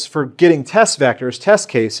files for getting test vectors, test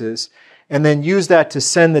cases, and then use that to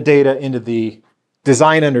send the data into the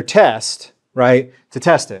design under test, right, to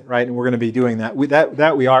test it, right? And we're going to be doing that. We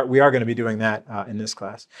are going to be doing that in this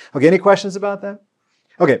class. Okay, any questions about that?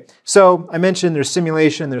 Okay, so I mentioned there's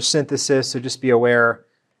simulation, there's synthesis, so just be aware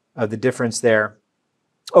of the difference there.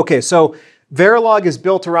 Okay, so Verilog is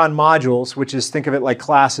built around modules, which is, think of it like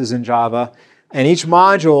classes in Java, and each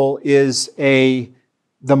module is the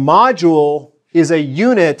module is a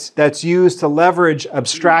unit that's used to leverage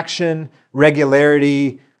abstraction,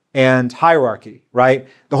 regularity, and hierarchy, right?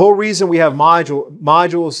 The whole reason we have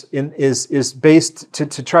modules is based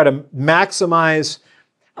to try to maximize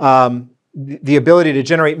the ability to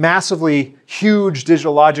generate massively huge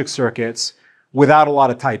digital logic circuits without a lot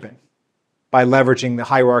of typing by leveraging the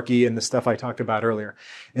hierarchy and the stuff I talked about earlier.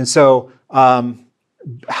 And so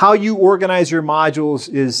how you organize your modules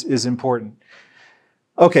is important.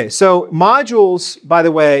 Okay, so modules, by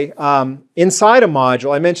the way, inside a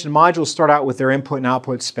module, I mentioned modules start out with their input and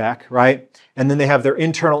output spec, right? And then they have their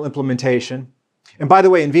internal implementation. And by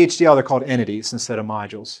the way, in VHDL, they're called entities instead of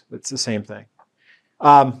modules. It's the same thing.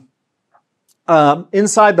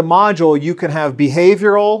 Inside the module, you can have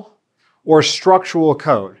behavioral or structural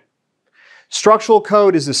code. Structural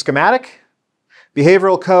code is the schematic.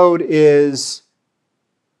 Behavioral code is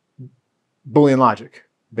Boolean logic,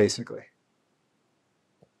 basically.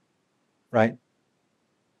 Right?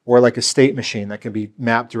 Or like a state machine that can be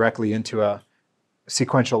mapped directly into a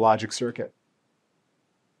sequential logic circuit.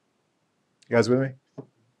 You guys with me?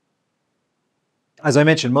 As I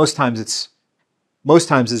mentioned, most times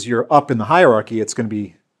as you're up in the hierarchy, it's going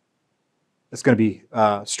to be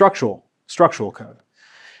structural code.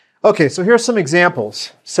 Okay, so here's some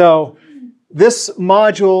examples. So this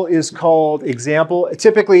module is called example.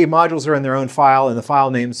 Typically, modules are in their own file, and the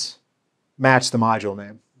file names match the module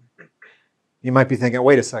name. You might be thinking,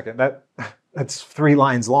 wait a second, that's 3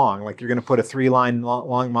 lines long. Like you're going to put a 3-line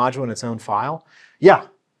long module in its own file? Yeah,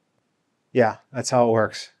 that's how it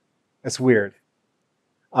works. It's weird.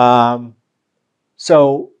 So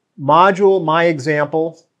module, my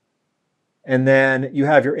example, and then you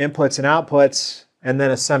have your inputs and outputs, and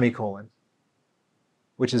then a semicolon,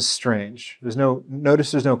 which is strange.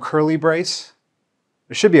 Notice there's no curly brace.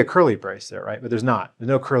 There should be a curly brace there, right? But there's not. There's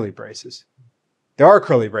no curly braces. There are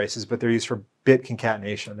curly braces, but they're used for bit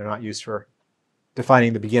concatenation. They're not used for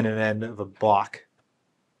defining the beginning and end of a block.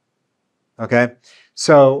 Okay?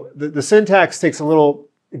 So the syntax takes a little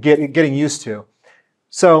getting used to.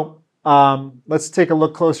 So let's take a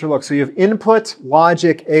closer look. So you have input,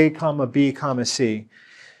 logic, A, B, C.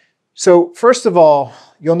 So first of all,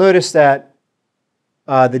 you'll notice that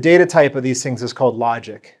the data type of these things is called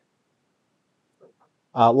logic.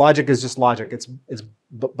 Logic is just logic. It's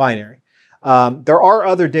binary. There are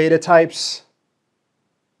other data types,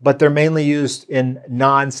 but they're mainly used in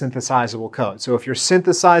non-synthesizable code. So if you're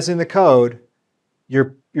synthesizing the code,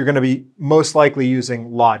 you're going to be most likely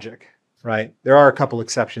using logic, right? There are a couple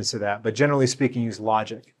exceptions to that, but generally speaking, use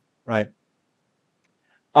logic, right?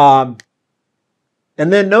 And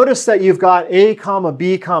then notice that you've got A,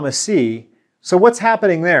 B, C. So what's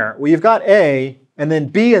happening there? Well, you've got A, and then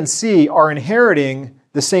B and C are inheriting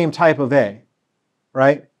the same type of A,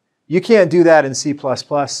 right? You can't do that in C++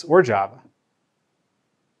 or Java.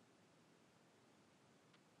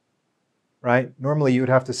 Right? Normally you would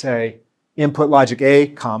have to say input logic A,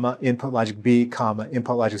 input logic B,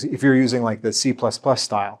 input logic C, if you're using like the C++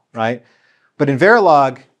 style, right? But in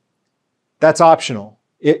Verilog, that's optional.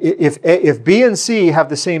 If B and C have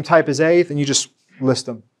the same type as A, then you just list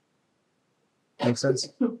them. Make sense?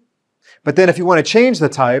 But then if you want to change the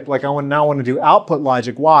type, like I now want to do output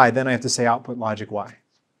logic Y, then I have to say output logic Y.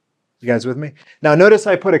 You guys with me? Now notice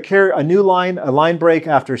I put a new line, a line break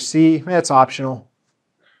after C. That's optional.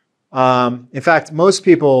 In fact, most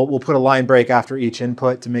people will put a line break after each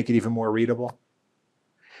input to make it even more readable.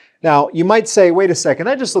 Now, you might say, wait a second,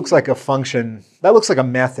 that just looks like a function. That looks like a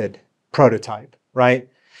method prototype, right?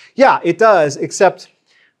 Yeah, it does, except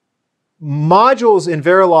modules in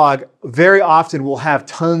Verilog very often will have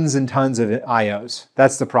tons and tons of IOs.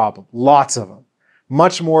 That's the problem. Lots of them.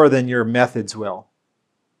 Much more than your methods will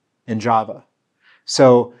in Java.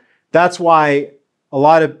 So that's why a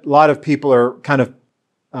lot of people are kind of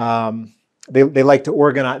they like to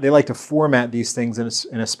organize, they like to format these things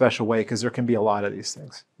in a special way because there can be a lot of these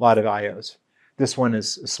things, a lot of IOs. This one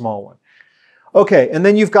is a small one. Okay, and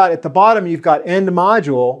then you've got at the bottom, you've got end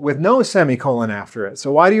module with no semicolon after it. So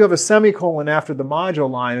why do you have a semicolon after the module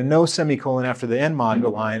line and no semicolon after the end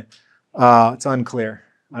module line? It's unclear.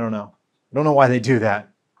 I don't know. I don't know why they do that.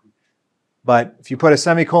 But if you put a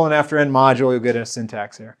semicolon after end module, you'll get a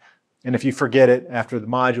syntax error. And if you forget it after the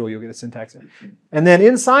module, you'll get a syntax error. And then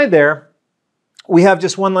inside there, we have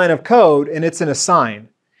just one line of code, and it's an assign.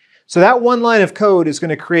 So that one line of code is going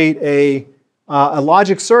to create a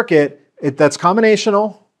logic circuit that's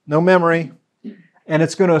combinational, no memory, and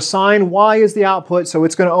it's going to assign Y as the output, so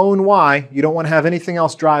it's going to own Y. You don't want to have anything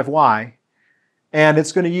else drive Y. And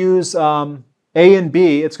it's going to use A and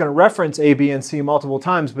B. It's going to reference A, B, and C multiple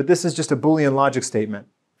times, but this is just a Boolean logic statement.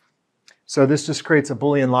 So this just creates a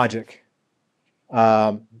Boolean logic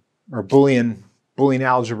or Boolean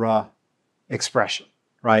algebra expression,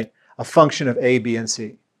 right? A function of A, B, and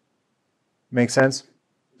C. Make sense?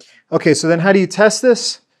 Okay, so then how do you test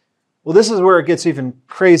this? Well, this is where it gets even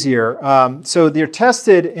crazier. So they're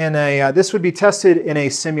tested in a, this would be tested in a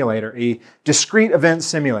simulator, a discrete event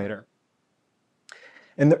simulator.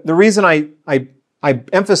 And the reason I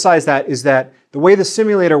emphasize that is that the way the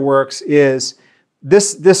simulator works is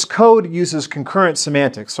this code uses concurrent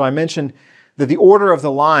semantics. So I mentioned that the order of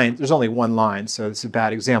the line, there's only one line, so it's a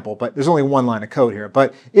bad example, but there's only one line of code here.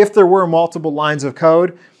 But if there were multiple lines of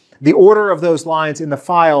code, the order of those lines in the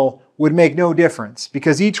file would make no difference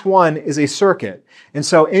because each one is a circuit. And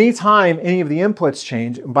so anytime any of the inputs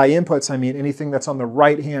change, and by inputs I mean anything that's on the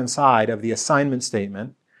right-hand side of the assignment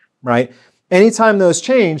statement, right? Anytime those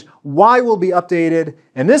change, Y will be updated,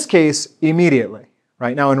 in this case, immediately,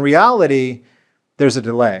 right? Now in reality, there's a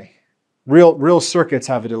delay. Real circuits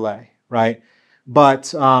have a delay, right?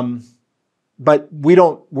 But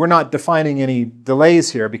we're not defining any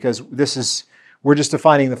delays here because we're just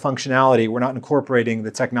defining the functionality. We're not incorporating the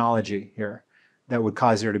technology here that would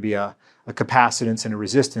cause there to be a capacitance and a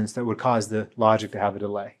resistance that would cause the logic to have a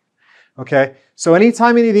delay. Okay, so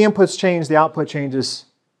anytime any of the inputs change, the output changes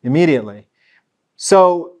immediately.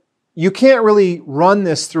 So you can't really run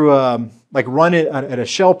this through run it at a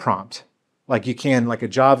shell prompt like you can like a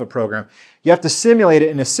Java program. You have to simulate it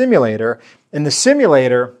in a simulator, and the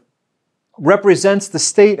simulator represents the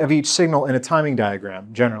state of each signal in a timing diagram,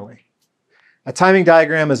 generally. A timing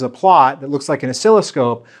diagram is a plot that looks like an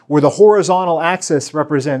oscilloscope where the horizontal axis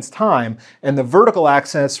represents time and the vertical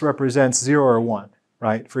axis represents 0 or 1,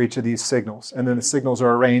 right, for each of these signals. And then the signals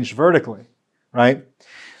are arranged vertically, right?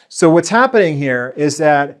 So what's happening here is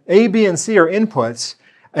that A, B, and C are inputs,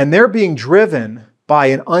 and they're being driven by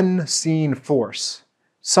an unseen force,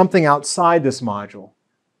 something outside this module,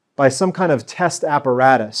 by some kind of test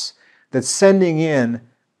apparatus that's sending in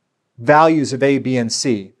values of A, B, and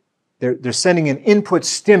C. They're sending an input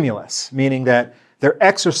stimulus, meaning that they're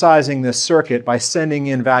exercising this circuit by sending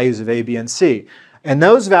in values of A, B, and C. And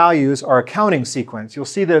those values are a counting sequence. You'll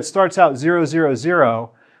see that it starts out 0, 0,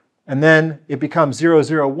 0, and then it becomes 0,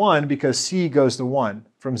 0, 1 because C goes to 1,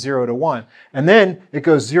 from 0 to 1. And then it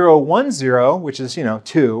goes 0, 1, 0, which is,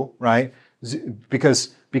 2, right?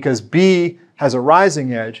 Because B has a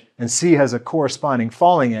rising edge and C has a corresponding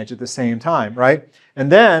falling edge at the same time, right?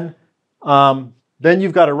 And then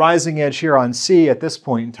you've got a rising edge here on C at this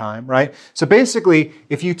point in time, right? So basically,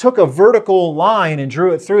 if you took a vertical line and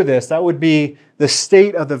drew it through this, that would be the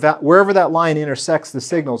state of wherever that line intersects the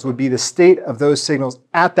signals would be the state of those signals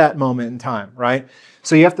at that moment in time, right?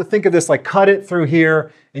 So you have to think of this like cut it through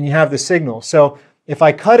here and you have the signal. So if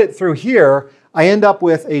I cut it through here, I end up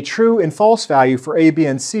with a true and false value for A, B,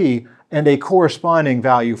 and C and a corresponding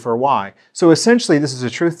value for Y. So essentially, this is a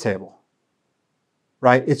truth table.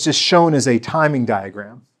 Right? It's just shown as a timing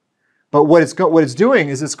diagram. But what it's doing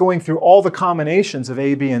is it's going through all the combinations of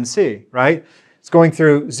A, B, and C, right? It's going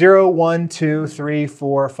through 0, 1, 2, 3,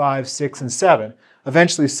 4, 5, 6, and 7.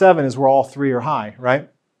 Eventually 7 is where all 3 are high, right?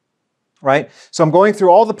 Right? So I'm going through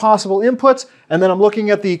all the possible inputs, and then I'm looking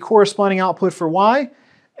at the corresponding output for Y,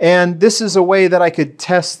 and this is a way that I could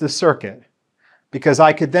test the circuit, because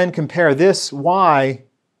I could then compare this Y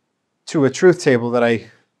to a truth table that I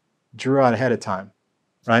drew out ahead of time.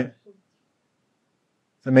 Right?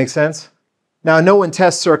 Does that make sense? Now, no one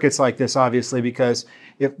tests circuits like this, obviously, because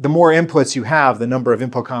the more inputs you have, the number of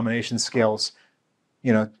input combination scales,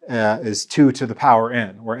 is 2 to the power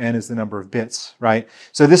n, where n is the number of bits, right?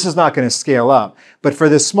 So this is not going to scale up. But for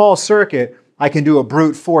this small circuit, I can do a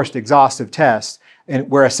brute forced exhaustive test, and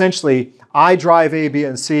where essentially I drive A, B,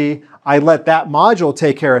 and C, I let that module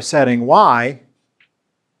take care of setting Y,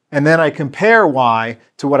 and then I compare Y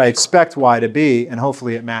to what I expect Y to be, and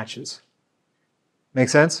hopefully it matches. Make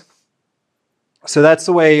sense? So that's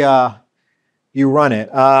the way you run it.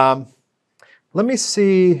 Let me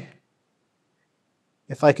see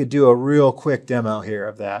if I could do a real quick demo here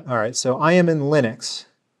of that. All right, so I am in Linux.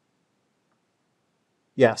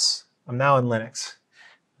 Yes, I'm now in Linux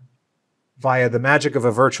via the magic of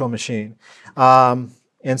a virtual machine. And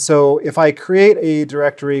so if I create a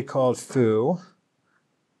directory called foo,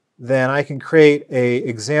 then I can create a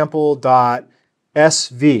example.sv.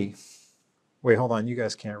 Wait, hold on. You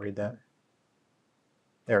guys can't read that.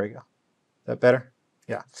 There we go. Is that better?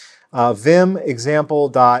 Yeah. Vim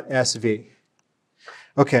example.sv.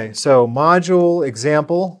 Okay, so module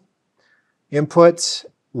example, input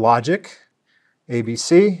logic,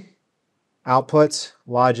 ABC, output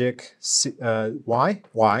logic,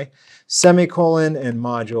 Y, semicolon, and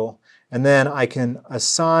module. And then I can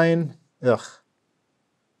assign,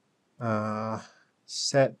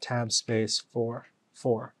 set tab space 4.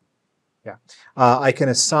 Yeah. I can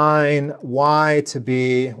assign y to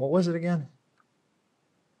be, what was it again?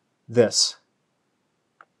 This.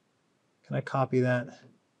 Can I copy that?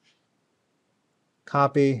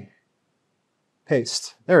 Copy,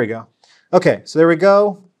 paste. There we go. Okay, so there we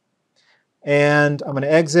go. And I'm going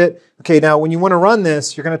to exit. Okay, now when you want to run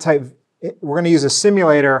this, you're going to type, we're going to use a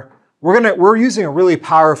simulator. We're using a really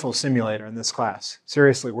powerful simulator in this class.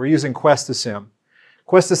 Seriously, we're using QuestaSim.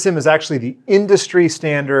 QuestaSim is actually the industry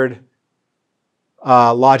standard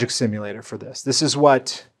logic simulator for this. This is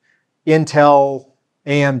what Intel,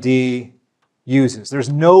 AMD uses. There's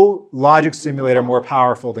no logic simulator more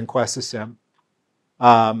powerful than QuestaSim.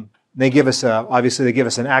 They give us obviously they give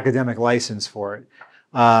us an academic license for it.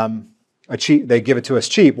 They give it to us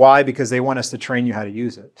cheap. Why? Because they want us to train you how to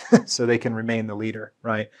use it, so they can remain the leader,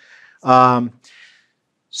 right?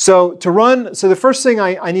 So the first thing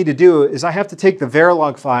I need to do is I have to take the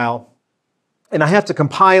Verilog file and I have to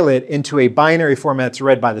compile it into a binary format that's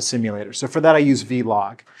read by the simulator. So for that I use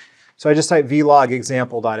vlog. So I just type vlog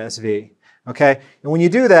example.sv. Okay, and when you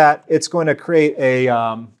do that, it's going to create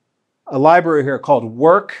a library here called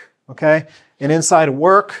work. Okay, and inside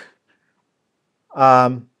work,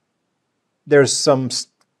 there's some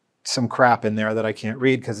crap in there that I can't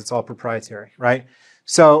read because it's all proprietary, right?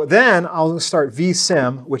 So then I'll start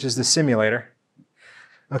vsim, which is the simulator.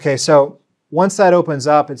 Okay, so once that opens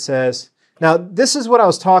up, it says, now this is what I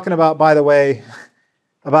was talking about, by the way,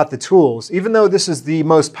 about the tools. Even though this is the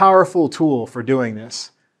most powerful tool for doing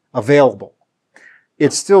this available,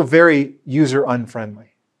 it's still very user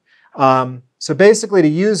unfriendly. So basically to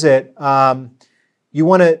use it, you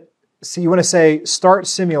want to say start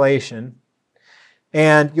simulation.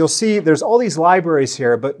 And you'll see there's all these libraries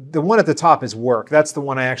here, but the one at the top is work. That's the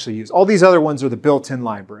one I actually use. All these other ones are the built-in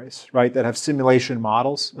libraries, right, that have simulation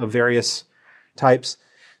models of various types.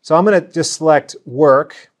 So I'm going to just select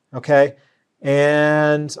work, okay?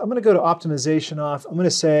 And I'm going to go to optimization off. I'm going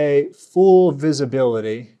to say full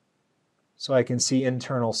visibility so I can see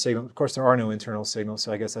internal signals. Of course, there are no internal signals,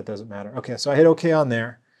 so I guess that doesn't matter. Okay, so I hit OK on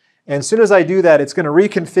there. And as soon as I do that, it's going to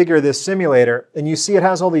reconfigure this simulator. And you see it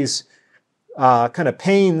has all these kind of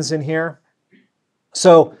panes in here.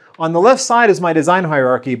 So on the left side is my design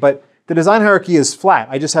hierarchy, but the design hierarchy is flat.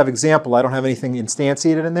 I just have example. I don't have anything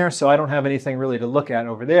instantiated in there, so I don't have anything really to look at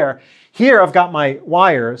over there. Here I've got my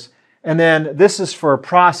wires, and then this is for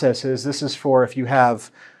processes. This is for if you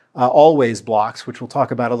have always blocks, which we'll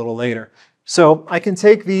talk about a little later. So I can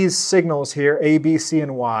take these signals here, A, B, C,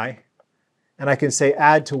 and Y, and I can say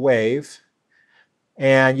add to wave,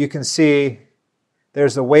 and you can see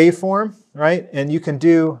there's a waveform, right? And you can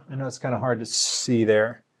do, I know it's kind of hard to see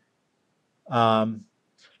there,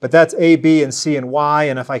 but that's A, B, and C, and Y.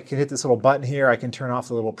 And if I can hit this little button here, I can turn off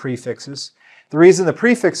the little prefixes. The reason the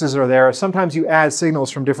prefixes are there is sometimes you add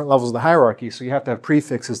signals from different levels of the hierarchy, so you have to have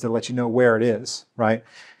prefixes to let you know where it is, right?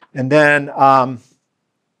 And then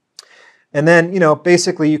you know,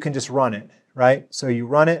 basically you can just run it, right? So you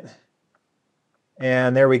run it,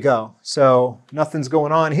 and there we go. So nothing's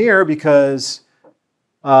going on here because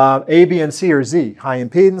A, B, and C are Z, high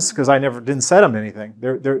impedance, because I didn't set them anything.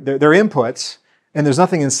 They're inputs, and there's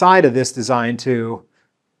nothing inside of this designed to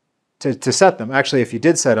set them. Actually, if you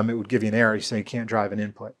did set them, it would give you an error. You say you can't drive an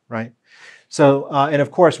input, right? So, and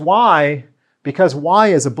of course, Y, because Y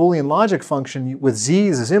is a Boolean logic function with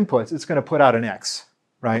Z's as inputs, it's going to put out an X,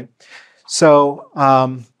 right? So,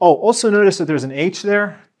 also notice that there's an H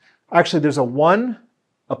there. Actually, there's a 1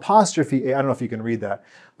 apostrophe A. I don't know if you can read that,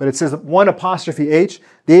 but it says 1 apostrophe H.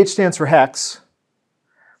 The H stands for hex,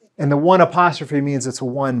 and the 1 apostrophe means it's a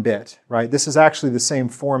 1 bit, right? This is actually the same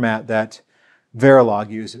format that Verilog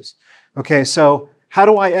uses. Okay, so how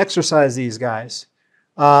do I exercise these guys?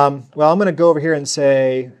 Well, I'm going to go over here and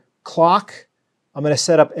say clock. I'm going to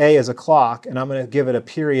set up A as a clock, and I'm going to give it a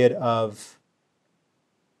period of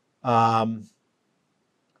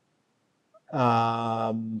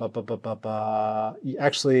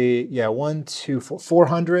actually, yeah,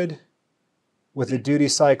 400 with a duty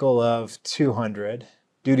cycle of 200.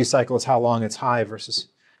 Duty cycle is how long it's high versus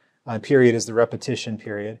period is the repetition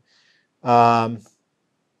period. Oh,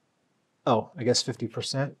 I guess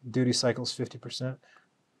 50%. Duty cycle is 50%.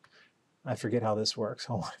 I forget how this works.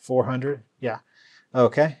 Hold on, 400. Yeah.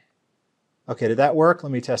 Okay. Okay, did that work?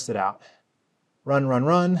 Let me test it out. Run, run,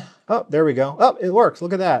 run. Oh, there we go. Oh, it works.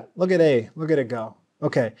 Look at that. Look at A. Look at it go.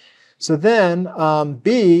 Okay. So then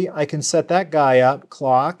B, I can set that guy up,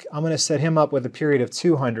 clock. I'm going to set him up with a period of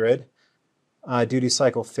 200, duty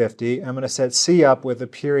cycle 50. I'm going to set C up with a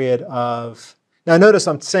period of, now notice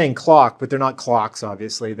I'm saying clock, but they're not clocks,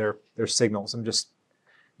 obviously. They're signals. I'm just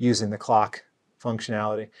using the clock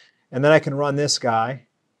functionality. And then I can run this guy.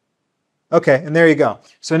 Okay, and there you go.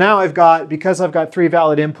 So now I've got, because I've got 3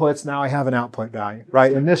 valid inputs, now I have an output value,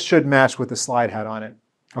 right? And this should match what the slide had on it.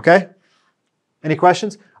 Okay? Any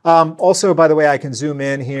questions? Also, by the way, I can zoom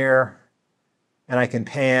in here, and I can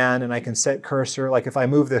pan, and I can set cursor. Like if I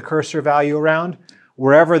move the cursor value around,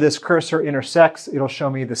 wherever this cursor intersects, it'll show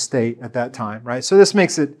me the state at that time, right? So this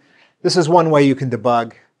makes it, this is one way you can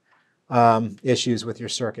debug issues with your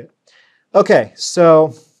circuit. Okay,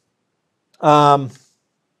 so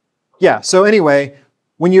yeah, so anyway,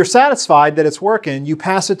 when you're satisfied that it's working, you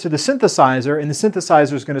pass it to the synthesizer, and the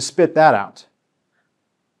synthesizer is going to spit that out.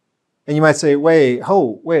 And you might say, wait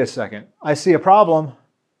a second. I see a problem.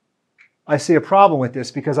 I see a problem with this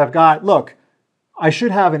because I've got, look, I should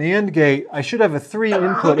have an AND gate. I should have a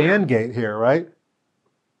 3-input AND gate here, right?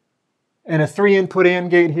 And a 3-input AND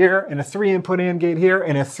gate here, and a 3-input AND gate here,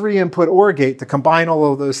 and a 3-input OR gate to combine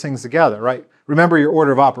all of those things together, right? Remember your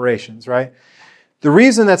order of operations, right? The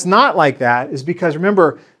reason that's not like that is because,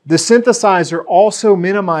 remember, the synthesizer also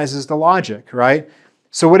minimizes the logic, right?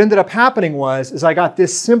 So what ended up happening is I got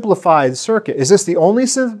this simplified circuit. Is this the only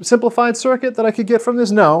simplified circuit that I could get from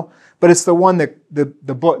this? No, but it's the one that the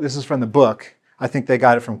book, this is from the book. I think they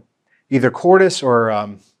got it from either Cordis or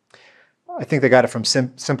I think they got it from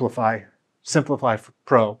Simplify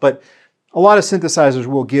Pro. But a lot of synthesizers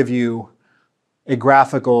will give you a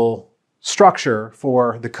graphical structure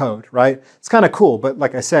for the code, right? It's kind of cool, but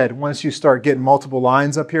like I said, once you start getting multiple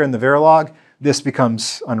lines up here in the Verilog, this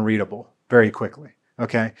becomes unreadable very quickly,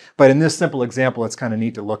 okay? But in this simple example, it's kind of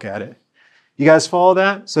neat to look at it. You guys follow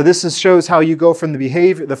that? So this shows how you go from the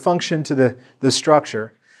behavior, the function to the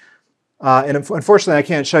structure. And unfortunately, I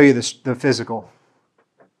can't show you the physical.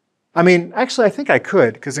 I mean, actually, I think I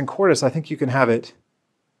could, because in Cordis, I think you can have it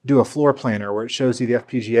do a floor planner where it shows you the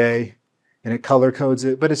FPGA and it color codes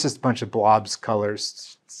it, but it's just a bunch of blobs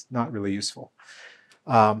colors. It's not really useful.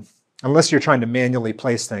 Unless you're trying to manually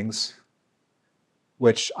place things,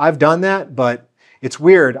 which I've done that, but it's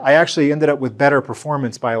weird. I actually ended up with better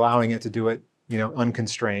performance by allowing it to do it,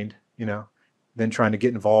 unconstrained, than trying to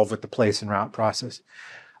get involved with the place and route process.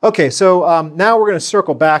 Okay, so now we're going to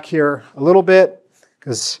circle back here a little bit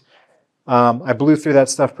because I blew through that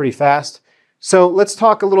stuff pretty fast. So let's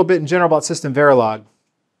talk a little bit in general about SystemVerilog.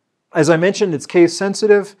 As I mentioned, it's case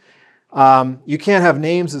sensitive. You can't have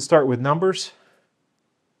names that start with numbers,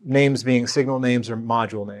 names being signal names or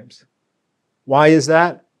module names. Why is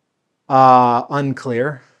that?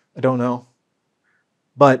 Unclear. I don't know.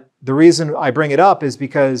 But the reason I bring it up is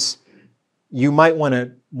because you might want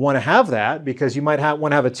to have that because you might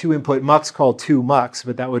want to have a 2-input mux called 2mux,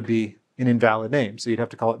 but that would be an invalid name, so you'd have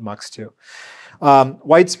to call it mux2.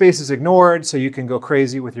 White space is ignored, so you can go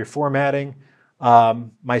crazy with your formatting.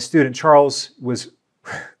 My student Charles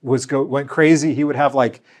went crazy. He would have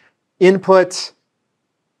like input,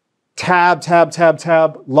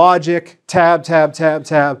 tab, logic,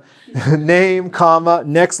 tab, name, comma,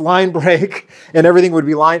 next line break, and everything would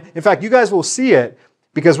be line. In fact, you guys will see it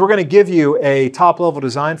because we're going to give you a top-level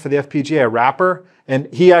design for the FPGA, a wrapper,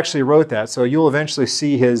 and he actually wrote that. So you'll eventually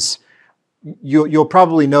see his, you'll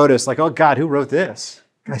probably notice like, oh God, who wrote this?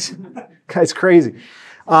 Guy's crazy.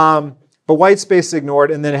 But white space is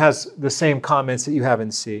ignored, and then it has the same comments that you have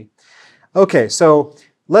in C. Okay, so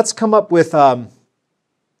let's come up with a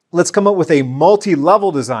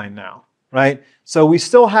multi-level design now, right? So we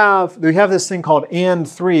have this thing called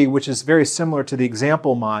AND3, which is very similar to the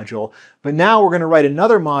example module, but now we're going to write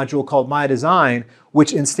another module called myDesign,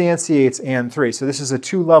 which instantiates AND3. So this is a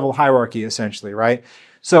 2-level hierarchy essentially, right?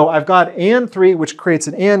 So I've got AND3, which creates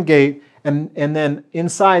an AND gate, and then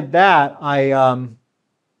inside that I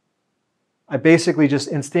basically just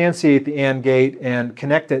instantiate the AND gate and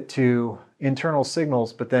connect it to internal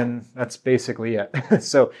signals, but then that's basically it.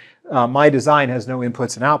 So my design has no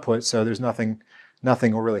inputs and outputs, so there's nothing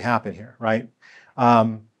will really happen here, right?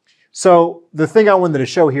 So the thing I wanted to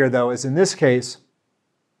show here, though, is in this case,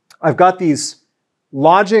 I've got these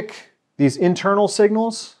these internal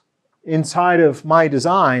signals inside of my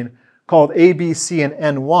design called A, B, C, and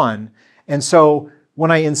N1. And so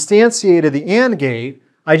when I instantiated the AND gate,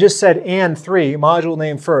 I just said AND3, module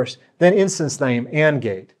name first, then instance name, AND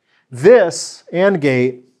gate. This AND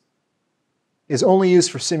gate is only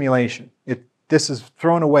used for simulation. This is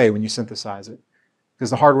thrown away when you synthesize it because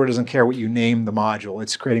the hardware doesn't care what you name the module.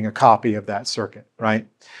 It's creating a copy of that circuit, right?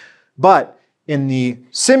 But in the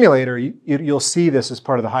simulator, you'll see this as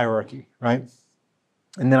part of the hierarchy, right?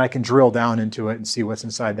 And then I can drill down into it and see what's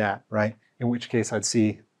inside that, right? In which case I'd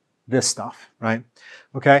see this stuff, right?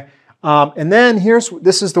 Okay. And then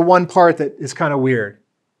this is the one part that is kind of weird.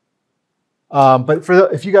 But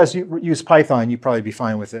if you guys use Python, you'd probably be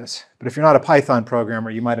fine with this. But if you're not a Python programmer,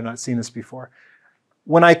 you might have not seen this before.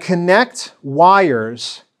 When I connect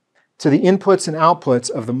wires to the inputs and outputs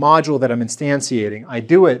of the module that I'm instantiating, I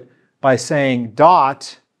do it by saying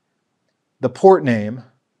dot the port name,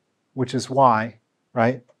 which is Y,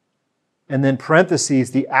 right? And then parentheses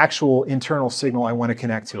the actual internal signal I want to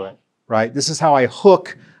connect to it, right? This is how I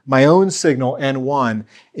hook my own signal N1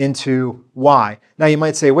 into Y. Now you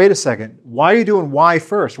might say, wait a second, why are you doing Y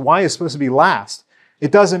first? Y is supposed to be last.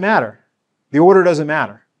 It doesn't matter. The order doesn't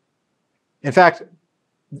matter. In fact,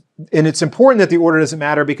 and it's important that the order doesn't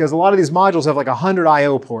matter because a lot of these modules have like 100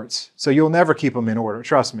 I/O ports, so you'll never keep them in order,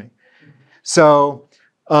 trust me. So,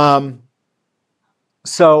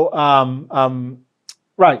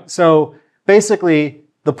 right, so basically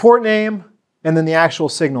the port name and then the actual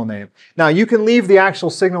signal name. Now you can leave the actual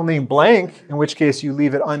signal name blank, in which case you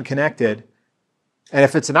leave it unconnected. And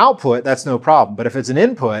if it's an output, that's no problem. But if it's an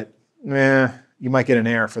input, you might get an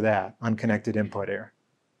error for that, unconnected input error,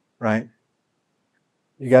 right?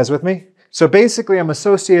 You guys with me? So basically I'm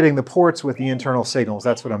associating the ports with the internal signals.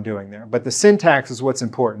 That's what I'm doing there. But the syntax is what's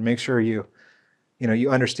important. Make sure you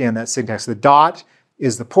understand that syntax. The dot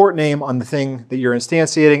is the port name on the thing that you're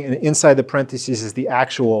instantiating, and inside the parentheses is the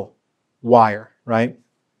actual wire, right?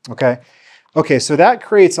 Okay. Okay, so that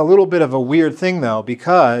creates a little bit of a weird thing though,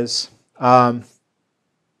 because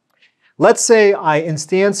let's say I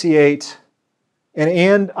instantiate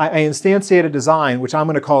I instantiate a design which I'm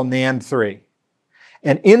going to call NAND3.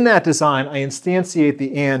 And in that design, I instantiate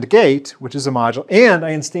the AND gate, which is a module, and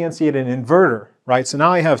I instantiate an inverter, right? So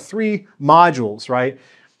now I have 3 modules, right?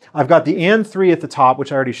 I've got the AND3 at the top,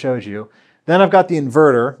 which I already showed you. Then I've got the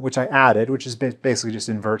inverter, which I added, which is basically just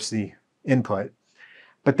inverts the input.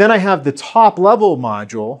 But then I have the top level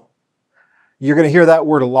module. You're going to hear that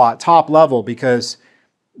word a lot, top level, because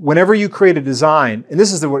whenever you create a design, and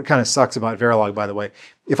this is what kind of sucks about Verilog, by the way.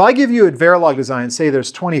 If I give you a Verilog design, say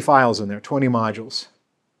there's 20 files in there, 20 modules.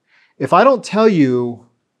 If I don't tell you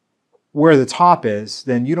where the top is,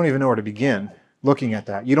 then you don't even know where to begin looking at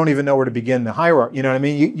that. You don't even know where to begin the hierarchy. You know what I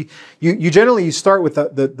mean? You generally start with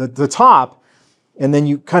the top, and then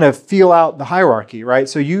you kind of feel out the hierarchy, right?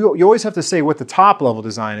 So you always have to say what the top level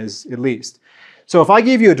design is at least. So if I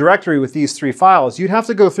gave you a directory with these 3 files, you'd have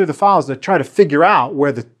to go through the files to try to figure out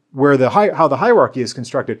how the hierarchy is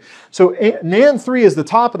constructed. So NAND3 is the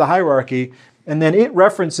top of the hierarchy, and then it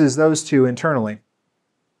references those 2 internally.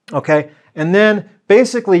 Okay, and then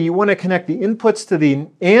basically you want to connect the inputs to the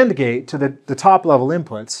AND gate, to the top level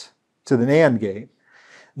inputs, to the NAND gate.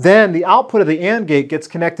 Then the output of the AND gate gets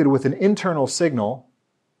connected with an internal signal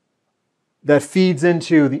that feeds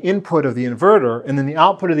into the input of the inverter, and then the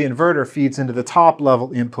output of the inverter feeds into the top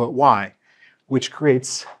level input Y, which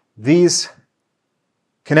creates these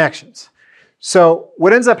connections. So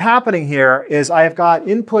what ends up happening here is I've got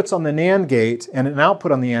inputs on the NAND gate and an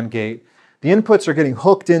output on the AND gate. The inputs are getting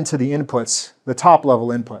hooked into the inputs, the top level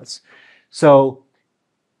inputs. So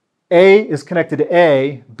A is connected to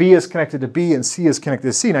A, B is connected to B, and C is connected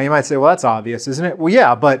to C. Now you might say, well, that's obvious, isn't it? Well,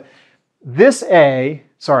 yeah, but that A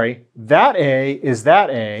is that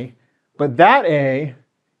A, but that A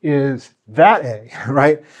is that A,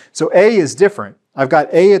 right? So A is different. I've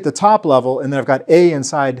got A at the top level, and then I've got A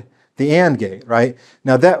inside the AND gate, right?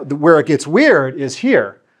 Now where it gets weird is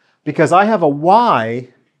here, because I have a Y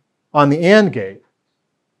on the AND gate.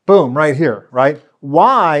 Boom, right here, right?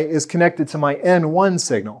 Y is connected to my N1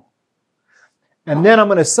 signal. And then I'm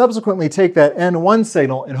going to subsequently take that N1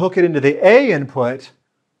 signal and hook it into the A input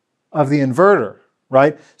of the inverter,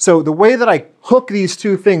 right? So the way that I hook these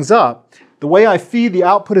 2 things up, the way I feed the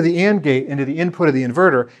output of the AND gate into the input of the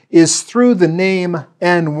inverter is through the name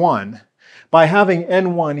N1. By having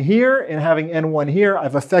N1 here and having N1 here,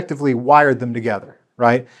 I've effectively wired them together,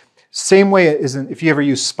 right? Same way it isn't, if you ever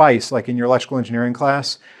use SPICE, like in your electrical engineering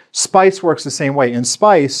class, SPICE works the same way. In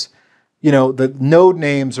SPICE, the node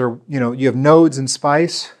names are, you have nodes in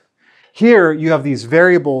SPICE. Here, you have these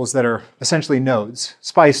variables that are essentially nodes,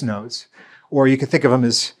 SPICE nodes. Or you could think of them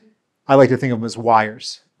as, I like to think of them as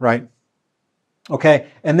wires, right? Okay,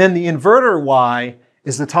 and then the inverter Y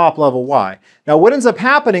is the top level Y. Now what ends up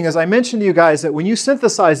happening is I mentioned to you guys that when you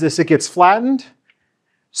synthesize this, it gets flattened.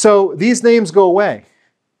 So these names go away,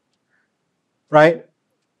 right?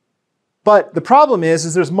 But the problem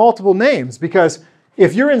is there's multiple names, because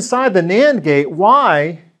if you're inside the NAND gate,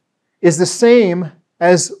 Y is the same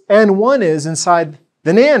as N1 is inside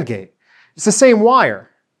the NAND gate. It's the same wire,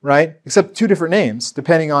 right? Except 2 different names,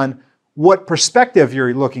 depending on what perspective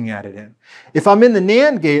you're looking at it in. If I'm in the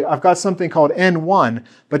NAND gate, I've got something called N1,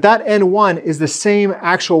 but that N1 is the same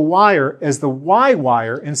actual wire as the Y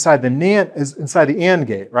wire inside the AND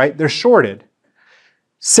gate, right? They're shorted.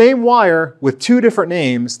 Same wire with two different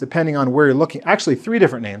names depending on where you're looking. Actually, three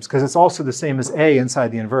different names because it's also the same as A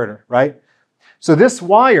inside the inverter, right? So this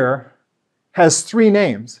wire has three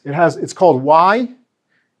names. It's called Y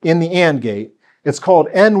in the AND gate. It's called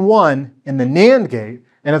N1 in the NAND gate.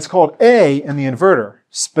 And it's called A in the inverter,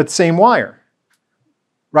 but same wire,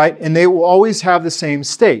 right? And they will always have the same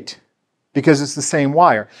state because it's the same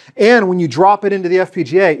wire. And when you drop it into the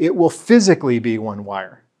FPGA, it will physically be one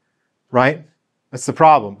wire, right? That's the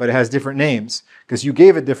problem, but it has different names because you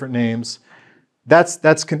gave it different names.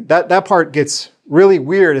 That part gets really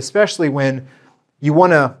weird, especially when you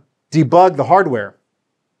want to debug the hardware.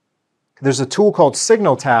 There's a tool called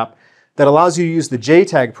Signal Tap that allows you to use the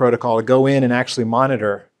JTAG protocol to go in and actually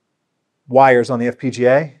monitor wires on the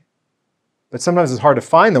FPGA. But sometimes it's hard to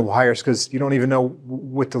find the wires because you don't even know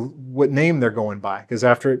what name they're going by, because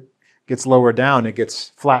after it gets lower down, it gets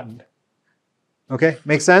flattened. Okay,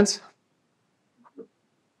 make sense?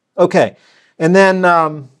 Okay, and then,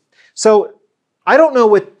 so I don't know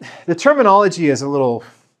what, the terminology is a little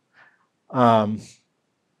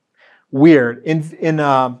weird. In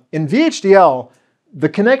VHDL, the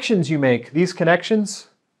connections you make, these connections,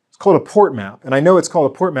 it's called a port map. And I know it's called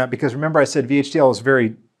a port map because remember I said VHDL is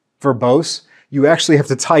very verbose. You actually have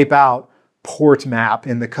to type out port map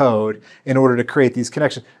in the code in order to create these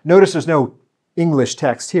connections. Notice there's no English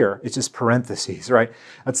text here. It's just parentheses, right?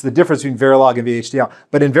 That's the difference between Verilog and VHDL.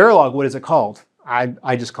 But in Verilog, what is it called?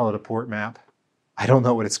 I just call it a port map. I don't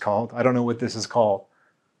know what it's called. I don't know what this is called,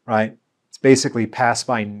 right? It's basically pass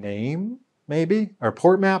by name, maybe, or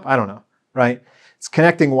port map. I don't know, right? It's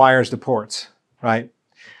connecting wires to ports, right?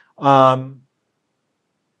 And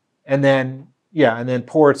then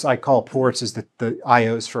ports, I call ports as the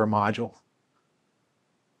IOs for a module.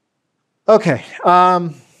 Okay.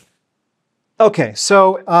 Okay,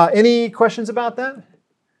 so any questions about that?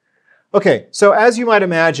 Okay, so as you might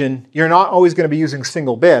imagine, you're not always going to be using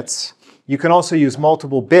single bits. You can also use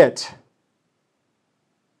multiple bit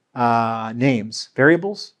names,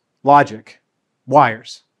 variables, logic,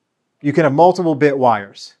 wires. You can have multiple bit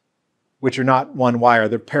wires, which are not one wire,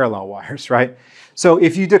 they're parallel wires, right? So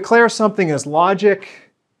if you declare something as logic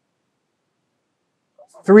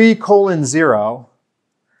 3:0,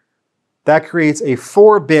 that creates a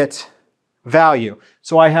 4-bit value.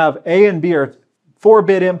 So I have A and B are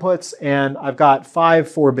 4-bit inputs, and I've got 5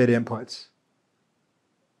 4-bit inputs,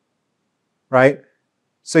 right?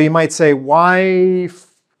 So you might say, why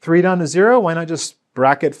 3 down to 0? Why not just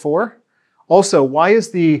bracket 4? Also, why is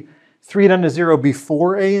the 3 down to 0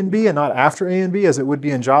 before A and B and not after A and B as it would be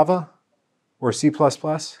in Java or C++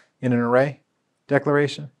 in an array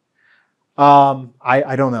declaration?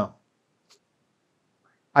 I don't know.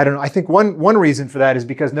 I don't know. I think one reason for that is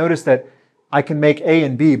because notice that I can make A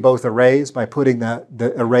and B both arrays by putting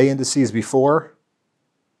the array indices before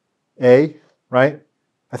A, right?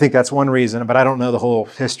 I think that's one reason, but I don't know the whole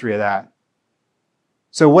history of that.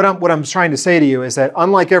 So what I'm trying to say to you is that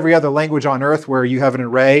unlike every other language on earth where you have an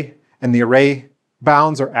array and the array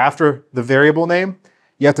bounds are after the variable name,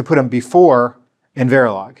 you have to put them before in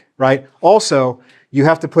Verilog, right? Also, you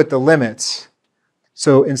have to put the limits.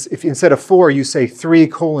 So if instead of 4, you say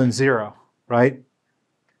 3:0, right?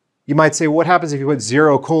 You might say, what happens if you put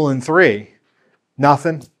 0:3?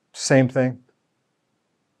 Nothing, same thing.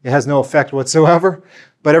 It has no effect whatsoever,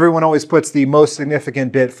 but everyone always puts the most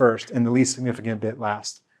significant bit first and the least significant bit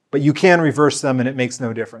last. But you can reverse them and it makes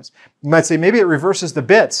no difference. You might say, maybe it reverses the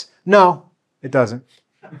bits. No, it doesn't.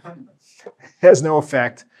 It has no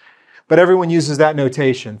effect. But everyone uses that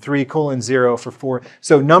notation, 3:0 for 4.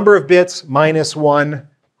 So number of bits minus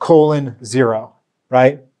 1:0,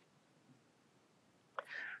 right?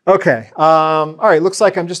 Okay, all right, looks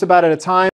like I'm just about out of time.